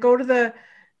meetings and go to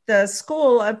the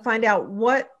school and find out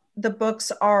what the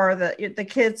books are that the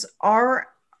kids are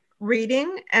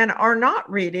reading and are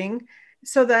not reading,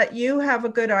 so that you have a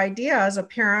good idea as a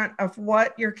parent of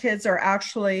what your kids are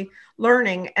actually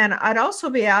learning. And I'd also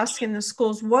be asking the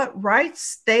schools what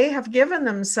rights they have given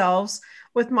themselves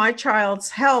with my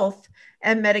child's health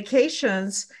and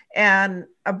medications and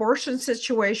abortion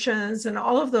situations and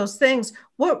all of those things.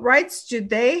 What rights do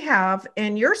they have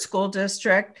in your school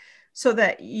district, so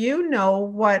that you know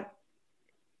what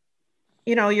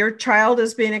your child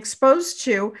is being exposed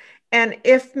to? And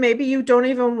if maybe you don't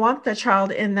even want the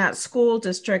child in that school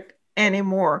district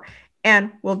anymore.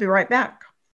 And we'll be right back.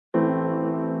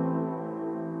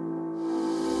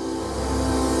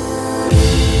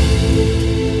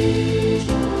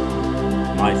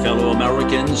 My fellow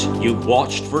Americans, you've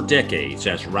watched for decades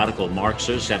as radical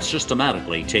Marxists have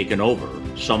systematically taken over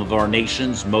some of our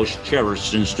nation's most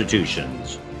cherished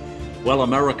institutions. Well,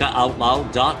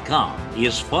 AmericaOutloud.com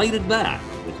is fighting back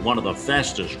with one of the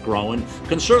fastest growing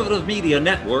conservative media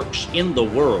networks in the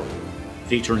world,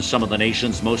 featuring some of the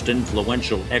nation's most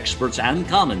influential experts and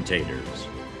commentators.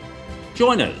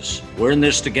 Join us. We're in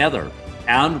this together,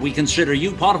 and we consider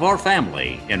you part of our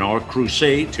family in our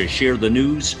crusade to share the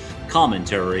news,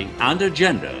 commentary, and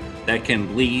agenda that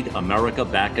can lead America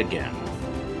back again.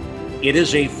 It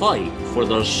is a fight for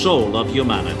the soul of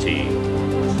humanity.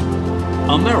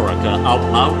 America Out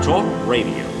Loud Talk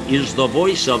Radio is the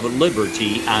voice of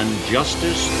liberty and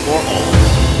justice for all.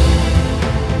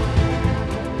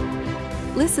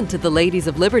 Listen to the Ladies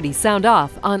of Liberty sound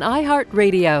off on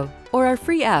iHeartRadio or our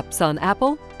free apps on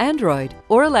Apple, Android,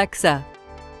 or Alexa.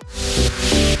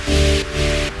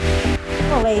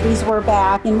 ladies, we're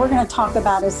back, and we're going to talk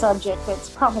about a subject that's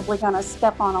probably going to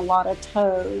step on a lot of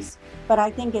toes, but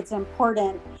I think it's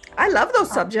important. I love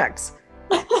those subjects.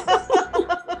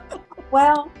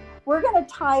 Well, we're going to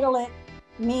title it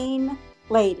Mean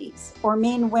Ladies or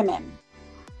Mean Women.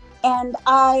 And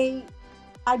I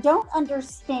don't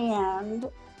understand,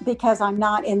 because I'm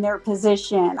not in their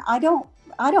position. I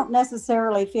don't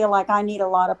necessarily feel like I need a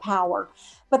lot of power.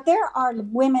 But there are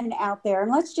women out there, and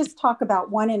let's just talk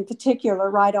about one in particular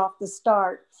right off the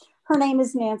start. Her name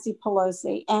is Nancy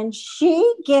Pelosi, and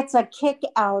she gets a kick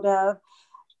out of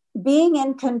being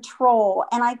in control.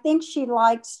 And I think she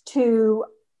likes to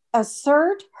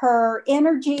assert her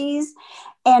energies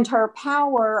and her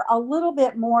power a little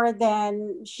bit more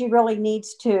than she really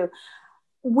needs to.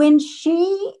 When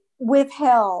she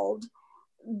withheld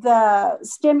the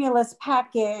stimulus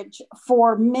package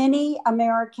for many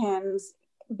Americans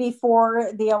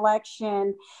before the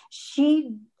election,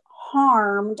 she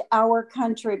harmed our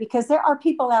country, because there are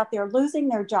people out there losing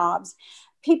their jobs,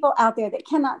 people out there that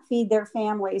cannot feed their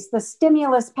families. The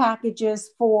stimulus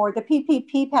packages for the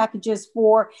PPP packages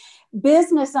for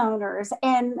business owners,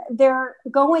 and they're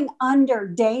going under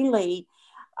daily,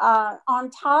 on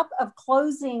top of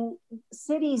closing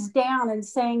cities down and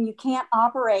saying you can't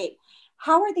operate.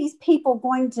 How are these people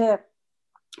going to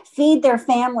feed their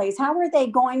families? How are they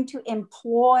going to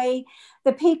employ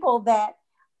the people that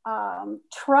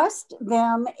trust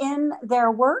them in their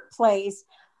workplace?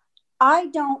 I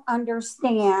don't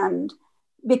understand,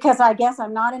 because I guess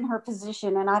I'm not in her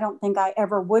position, and I don't think I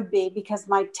ever would be, because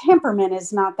my temperament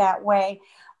is not that way.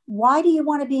 Why do you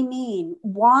want to be mean?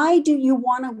 Why do you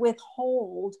want to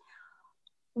withhold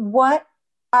what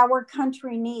our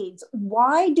country needs?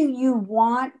 Why do you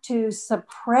want to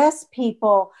suppress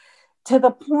people to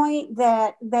the point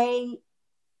that they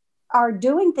are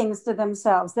doing things to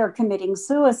themselves? They're committing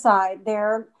suicide.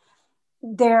 They're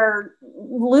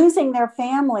losing their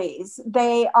families.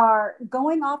 They are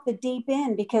going off the deep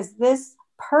end because this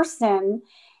person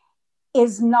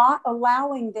is not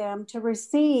allowing them to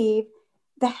receive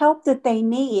the help that they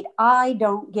need. I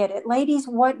don't get it. Ladies,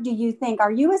 what do you think?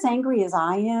 Are you as angry as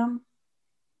I am?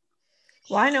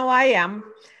 Well, I know I am.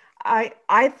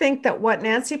 I think that what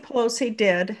Nancy Pelosi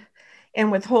did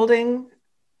in withholding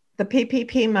the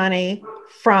PPP money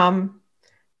from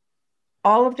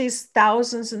all of these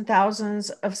thousands and thousands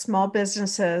of small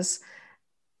businesses,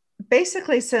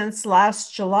 basically since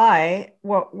last July,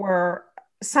 where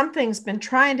something's been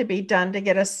trying to be done to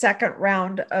get a second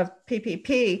round of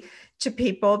PPP to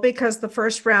people, because the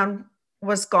first round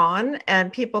was gone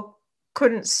and people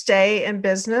couldn't stay in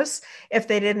business if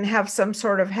they didn't have some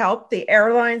sort of help. The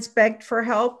airlines begged for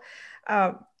help.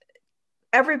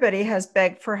 Everybody has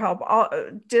begged for help.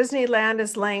 Disneyland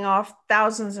is laying off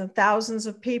thousands and thousands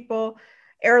of people.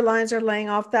 Airlines are laying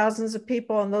off thousands of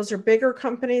people, and those are bigger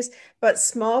companies, but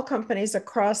small companies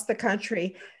across the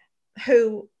country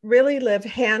who really live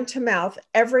hand to mouth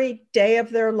every day of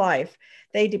their life.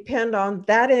 They depend on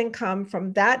that income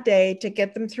from that day to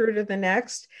get them through to the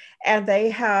next, and they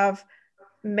have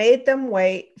made them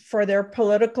wait for their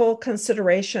political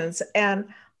considerations. And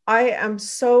I am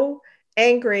so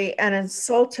angry and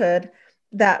insulted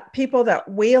that people that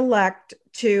we elect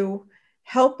to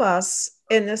help us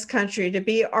in this country, to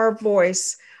be our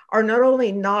voice, are not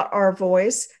only not our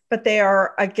voice, but they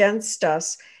are against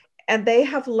us. And they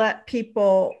have let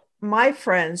people, my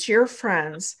friends, your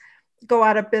friends, go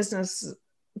out of business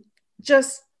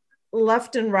just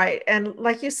left and right. And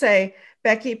like you say,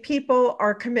 Becky, people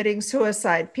are committing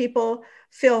suicide. People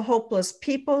feel hopeless.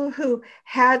 People who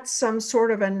had some sort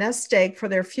of a nest egg for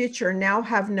their future now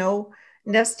have no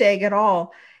nest egg at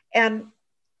all. And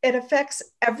it affects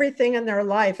everything in their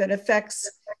life. It affects,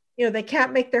 they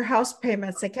can't make their house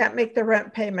payments. They can't make their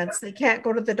rent payments. They can't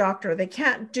go to the doctor. They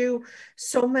can't do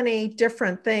so many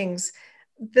different things.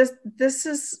 This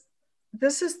is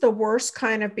the worst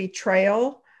kind of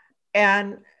betrayal.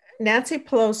 And Nancy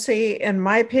Pelosi, in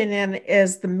my opinion,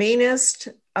 is the meanest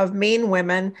of mean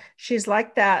women. She's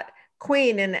like that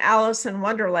queen in Alice in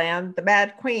Wonderland, the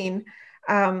bad queen.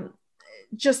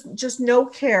 Just no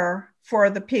care for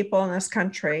the people in this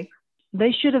country.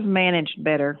 They should have managed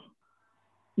better.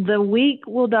 The weak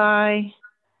will die,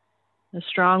 the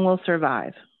strong will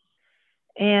survive.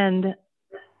 And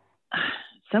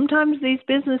sometimes these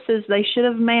businesses, they should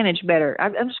have managed better.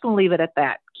 I'm just going to leave it at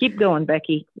that. Keep going,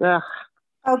 Becky. Ugh.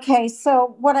 Okay,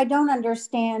 so what I don't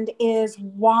understand is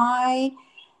why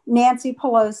Nancy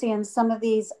Pelosi and some of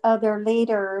these other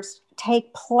leaders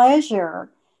take pleasure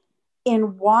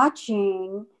in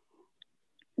watching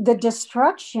the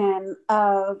destruction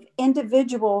of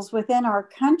individuals within our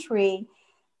country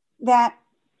that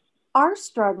are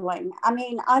struggling. I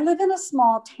mean, I live in a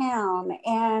small town,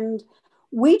 and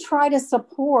we try to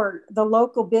support the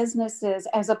local businesses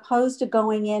as opposed to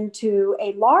going into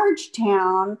a large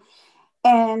town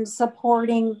and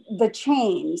supporting the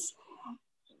chains.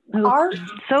 Our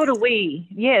So do we.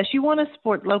 Yes, you want to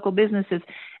support local businesses.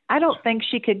 I don't think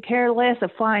she could care less a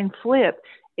flying flip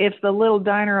if the little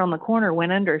diner on the corner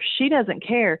went under. She doesn't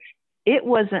care. It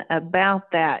wasn't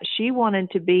about that. She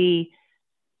wanted to be,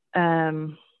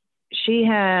 she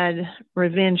had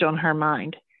revenge on her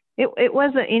mind. It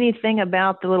wasn't anything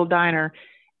about the little diner.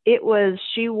 It was,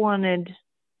 she wanted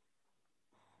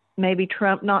maybe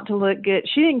Trump not to look good.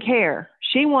 She didn't care.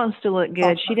 She wants to look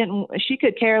good. She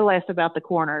could care less about the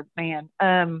corner man.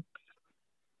 And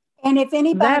if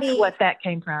anybody, that's what that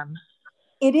came from.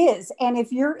 It is. And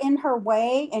if you're in her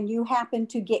way and you happen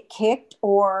to get kicked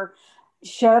or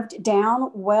shoved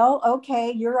down, well,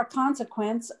 okay, you're a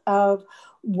consequence of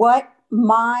what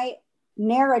my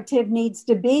narrative needs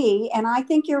to be. And I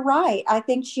think you're right. I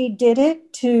think she did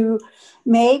it to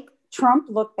make Trump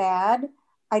look bad.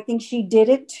 I think she did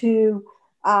it to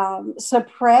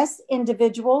suppress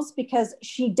individuals because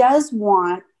she does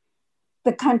want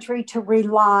the country to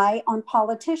rely on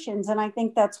politicians. And I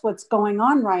think that's what's going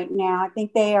on right now. I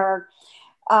think they are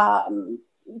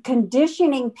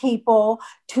conditioning people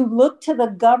to look to the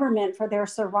government for their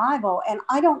survival. And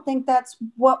I don't think that's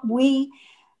what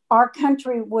our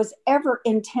country was ever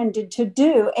intended to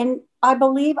do. And I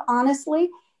believe, honestly,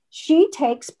 she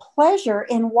takes pleasure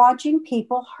in watching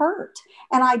people hurt.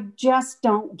 And I just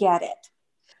don't get it.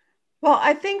 Well,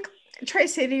 I think,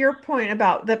 Tracy, to your point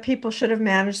about that people should have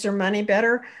managed their money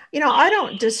better, I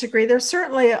don't disagree. There's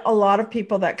certainly a lot of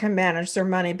people that can manage their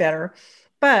money better,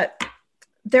 but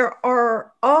there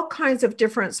are all kinds of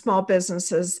different small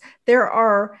businesses. There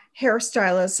are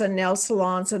hairstylists and nail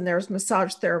salons, and there's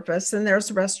massage therapists, and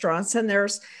there's restaurants, and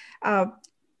there's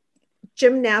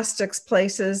gymnastics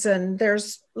places, and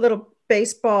there's little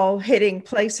baseball hitting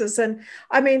places. And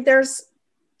I mean,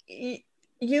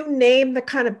 you name the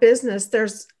kind of business,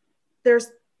 there's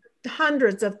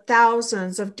hundreds of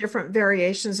thousands of different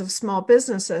variations of small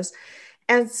businesses.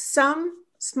 And some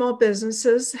small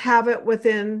businesses have it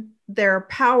within their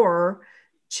power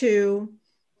to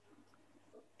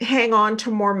hang on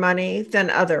to more money than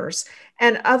others.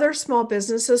 And other small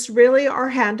businesses really are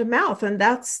hand to mouth. And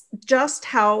that's just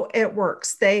how it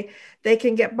works. They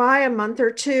can get by a month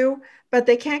or two, but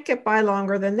they can't get by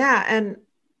longer than that. And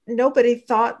nobody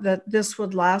thought that this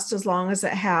would last as long as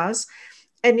it has.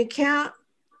 And you can't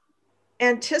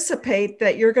anticipate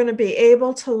that you're going to be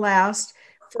able to last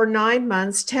for 9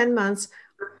 months, 10 months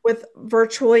with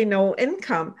virtually no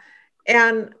income.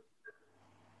 And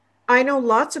I know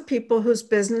lots of people whose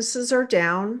businesses are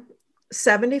down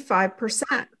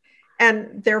 75%,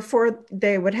 and therefore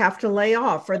they would have to lay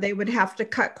off or they would have to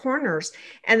cut corners.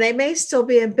 And they may still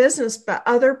be in business, but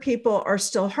other people are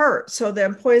still hurt. So the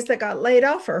employees that got laid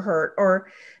off are hurt,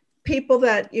 or people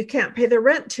that you can't pay the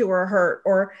rent to are hurt,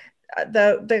 or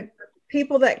the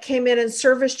people that came in and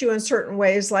serviced you in certain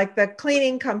ways, like the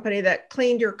cleaning company that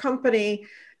cleaned your company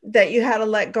that you had to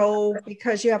let go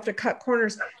because you have to cut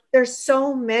corners. There's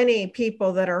so many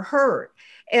people that are hurt,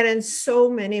 and in so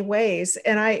many ways.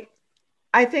 And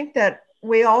I think that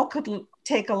we all could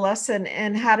take a lesson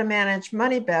in how to manage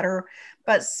money better,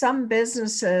 but some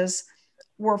businesses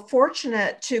were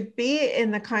fortunate to be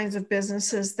in the kinds of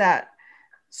businesses that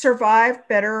survived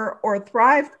better or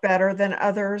thrived better than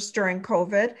others during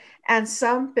COVID. And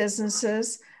some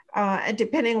businesses, and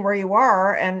depending where you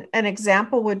are, and an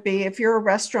example would be if you're a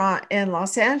restaurant in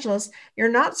Los Angeles, you're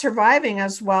not surviving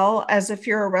as well as if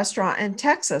you're a restaurant in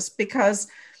Texas, because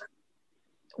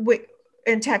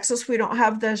in Texas, we don't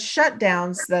have the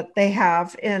shutdowns that they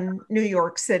have in New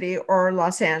York City or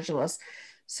Los Angeles.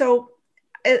 So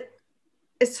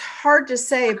it's hard to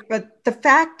say, but the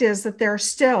fact is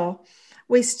that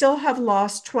we still have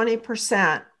lost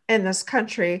 20% in this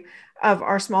country of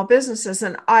our small businesses.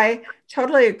 And I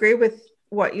totally agree with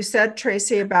what you said,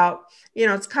 Tracy, about,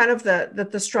 it's kind of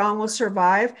that the strong will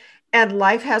survive, and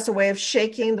life has a way of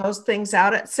shaking those things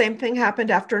out. Same thing happened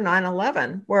after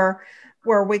 9/11,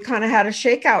 where we kind of had a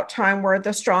shakeout time where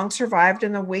the strong survived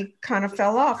and the weak kind of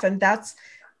fell off. And that's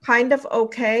kind of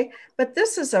okay. But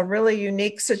this is a really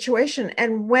unique situation.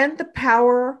 And when the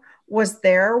power was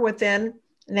there within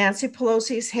Nancy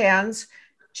Pelosi's hands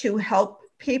to help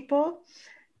people,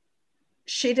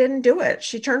 she didn't do it.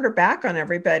 She turned her back on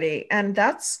everybody. And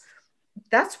that's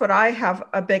what I have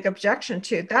a big objection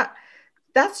to.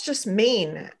 That's just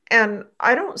mean. And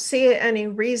I don't see any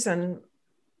reason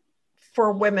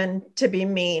for women to be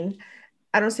mean.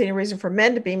 I don't see any reason for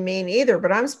men to be mean either,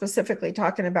 but I'm specifically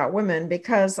talking about women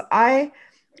because I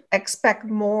expect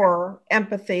more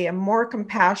empathy and more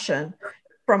compassion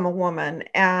from a woman,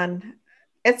 and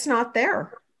it's not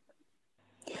there.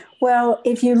 Well,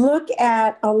 if you look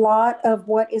at a lot of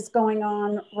what is going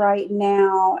on right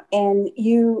now, and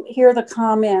you hear the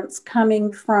comments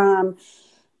coming from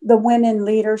the women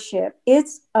leadership,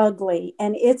 it's ugly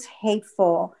and it's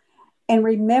hateful. And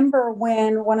remember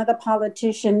when one of the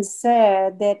politicians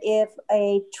said that if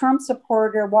a Trump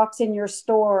supporter walks in your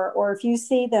store, or if you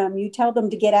see them, you tell them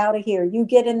to get out of here. You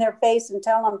get in their face and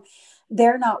tell them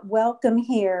they're not welcome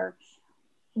here.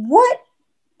 What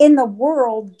in the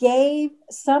world gave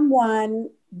someone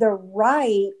the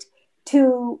right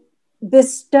to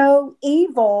bestow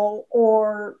evil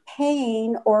or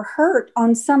pain or hurt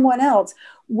on someone else?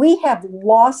 We have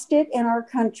lost it in our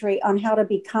country on how to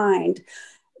be kind.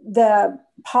 The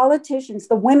politicians,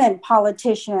 the women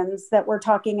politicians that we're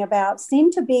talking about,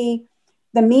 seem to be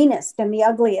the meanest and the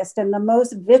ugliest and the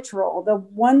most vitriol, the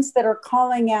ones that are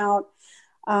calling out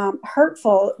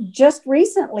hurtful. Just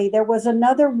recently, there was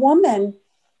another woman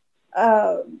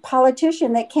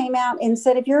politician that came out and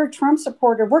said, if you're a Trump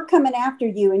supporter, we're coming after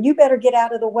you and you better get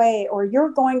out of the way or you're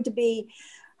going to be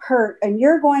hurt and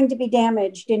you're going to be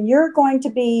damaged and you're going to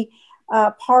be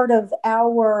part of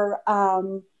our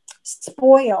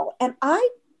spoil. And I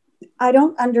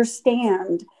don't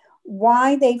understand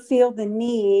why they feel the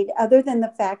need, other than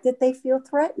the fact that they feel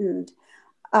threatened.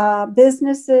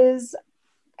 Businesses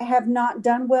have not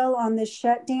done well on this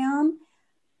shutdown,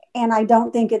 and I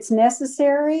don't think it's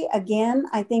necessary. Again,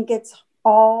 I think it's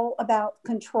all about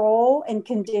control and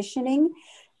conditioning,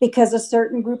 because a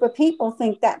certain group of people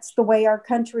think that's the way our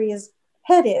country is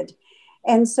headed.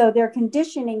 And so they're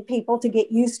conditioning people to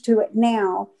get used to it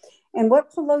now. And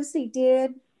what Pelosi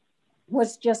did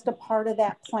was just a part of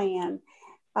that plan.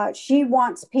 She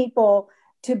wants people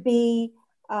to be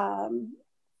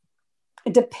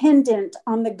dependent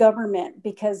on the government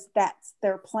because that's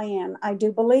their plan, I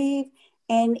do believe.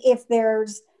 And if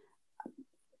there's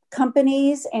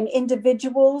companies and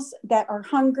individuals that are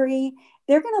hungry,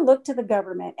 they're going to look to the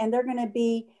government and they're going to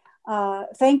be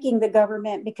thanking the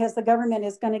government because the government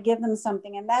is going to give them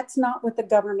something. And that's not what the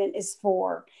government is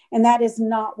for. And that is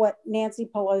not what Nancy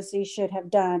Pelosi should have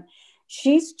done.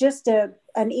 She's just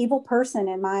an evil person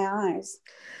in my eyes.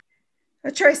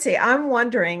 Tracy, I'm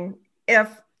wondering if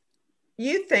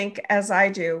you think, as I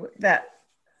do, that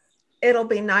it'll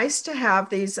be nice to have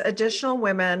these additional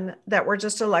women that were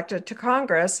just elected to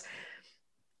Congress,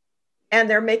 and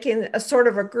they're making a sort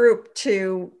of a group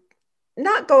to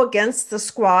not go against the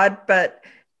squad, but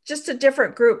just a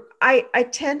different group. I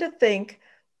tend to think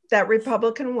that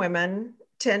Republican women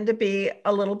tend to be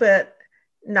a little bit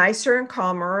nicer and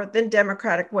calmer than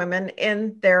Democratic women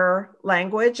in their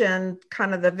language and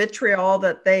kind of the vitriol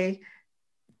that they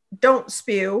don't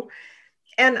spew.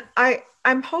 And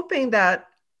I'm hoping that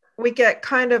we get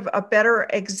kind of a better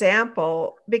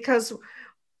example, because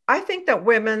I think that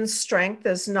women's strength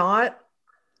is not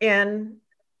in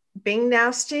being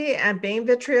nasty and being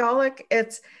vitriolic.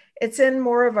 It's in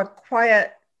more of a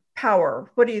quiet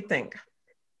power. What do you think?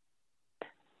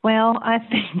 Well, I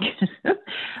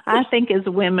think as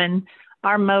women,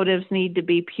 our motives need to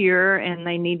be pure and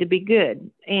they need to be good.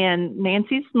 And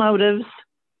Nancy's motives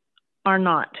are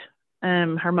not.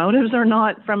 Her motives are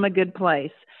not from a good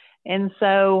place. And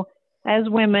so as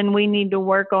women, we need to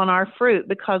work on our fruit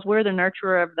because we're the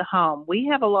nurturer of the home. We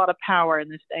have a lot of power in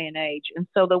this day and age. And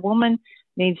so the woman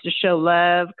needs to show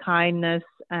love, kindness,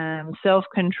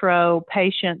 self-control,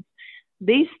 patience.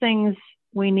 These things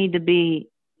we need to be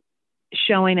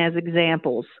showing as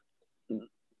examples.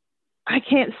 I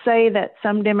can't say that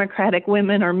some Democratic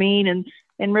women are mean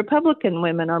and Republican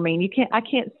women are mean. I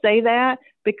can't say that,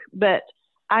 but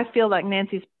I feel like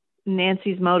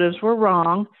Nancy's motives were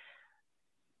wrong.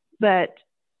 But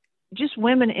just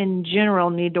women in general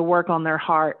need to work on their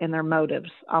heart and their motives.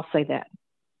 I'll say that.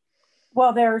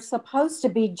 Well, they're supposed to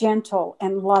be gentle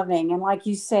and loving and, like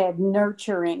you said,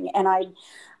 nurturing. And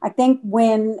I think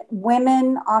when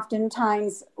women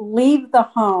oftentimes leave the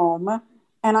home,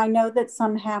 and I know that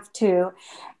some have to,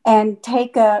 and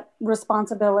take up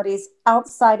responsibilities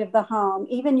outside of the home,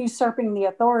 even usurping the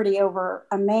authority over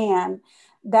a man,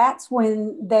 that's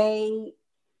when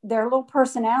their little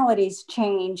personalities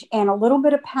change, and a little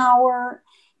bit of power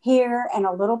here and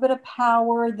a little bit of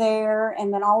power there.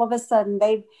 And then all of a sudden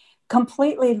they've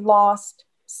completely lost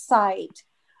sight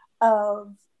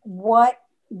of what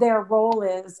their role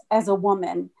is as a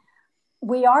woman.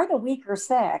 We are the weaker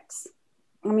sex.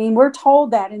 I mean, we're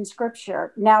told that in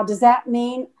scripture. Now, does that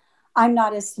mean I'm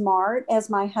not as smart as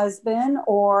my husband,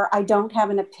 or I don't have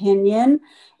an opinion.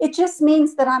 It just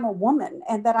means that I'm a woman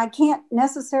and that I can't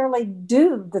necessarily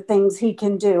do the things he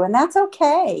can do. And that's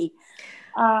okay.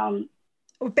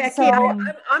 Becky,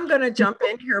 I'm going to jump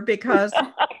in here because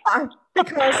I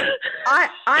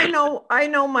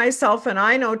know myself, and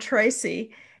I know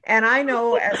Tracy, and I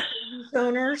know as business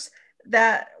owners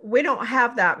that we don't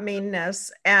have that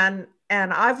meanness, and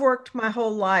I've worked my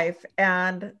whole life,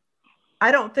 and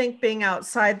I don't think being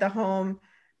outside the home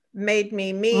made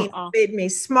me mean, made me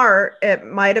smart. It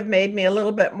might have made me a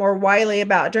little bit more wily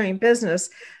about doing business,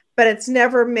 but it's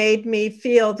never made me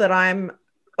feel that I'm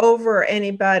over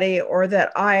anybody or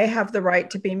that I have the right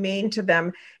to be mean to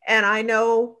them. And I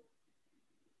know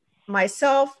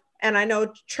myself, and I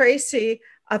know Tracy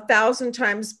 1,000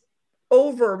 times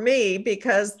over me,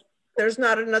 because there's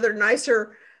not another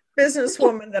nicer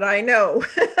businesswoman that I know.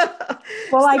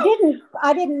 Well,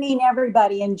 I didn't mean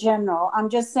everybody in general. I'm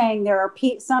just saying there are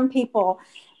some people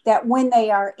that when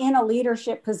they are in a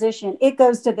leadership position, it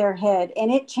goes to their head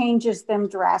and it changes them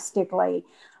drastically.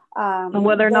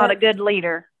 Well, they're not a good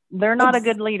leader. They're not a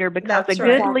good leader, because a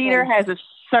good leader has a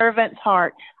servant's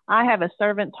heart. I have a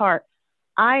servant's heart.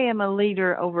 I am a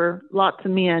leader over lots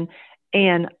of men,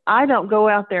 and I don't go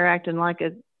out there acting like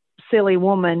a silly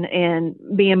woman and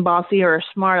being bossy or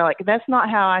smart. Like, that's not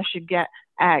how I should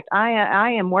act.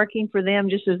 I am working for them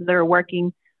just as they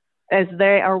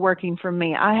are working for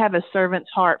me. I have a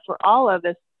servant's heart for all of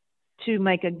us to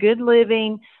make a good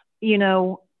living,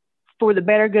 for the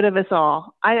better good of us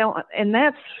all. And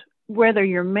that's whether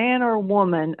you're man or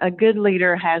woman. A good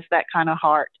leader has that kind of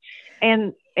heart.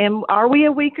 And are we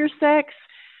a weaker sex?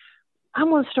 I'm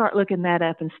going to start looking that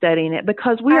up and studying it,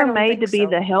 because we are made to be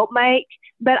the helpmate.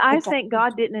 But I think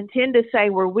God didn't intend to say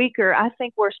we're weaker. I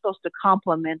think we're supposed to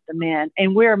complement the men,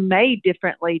 and we're made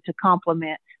differently to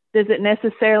complement. Does it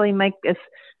necessarily make us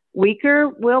weaker?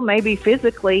 Well, maybe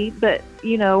physically, but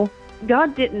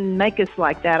God didn't make us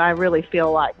like that, I really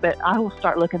feel like. But I will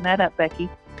start looking that up, Becky.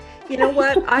 You know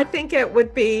what? I think it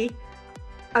would be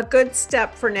a good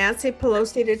step for Nancy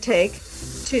Pelosi to take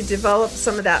to develop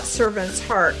some of that servant's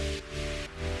heart.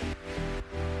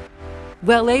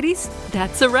 Well, ladies,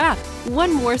 that's a wrap.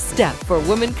 One more step for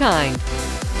womankind.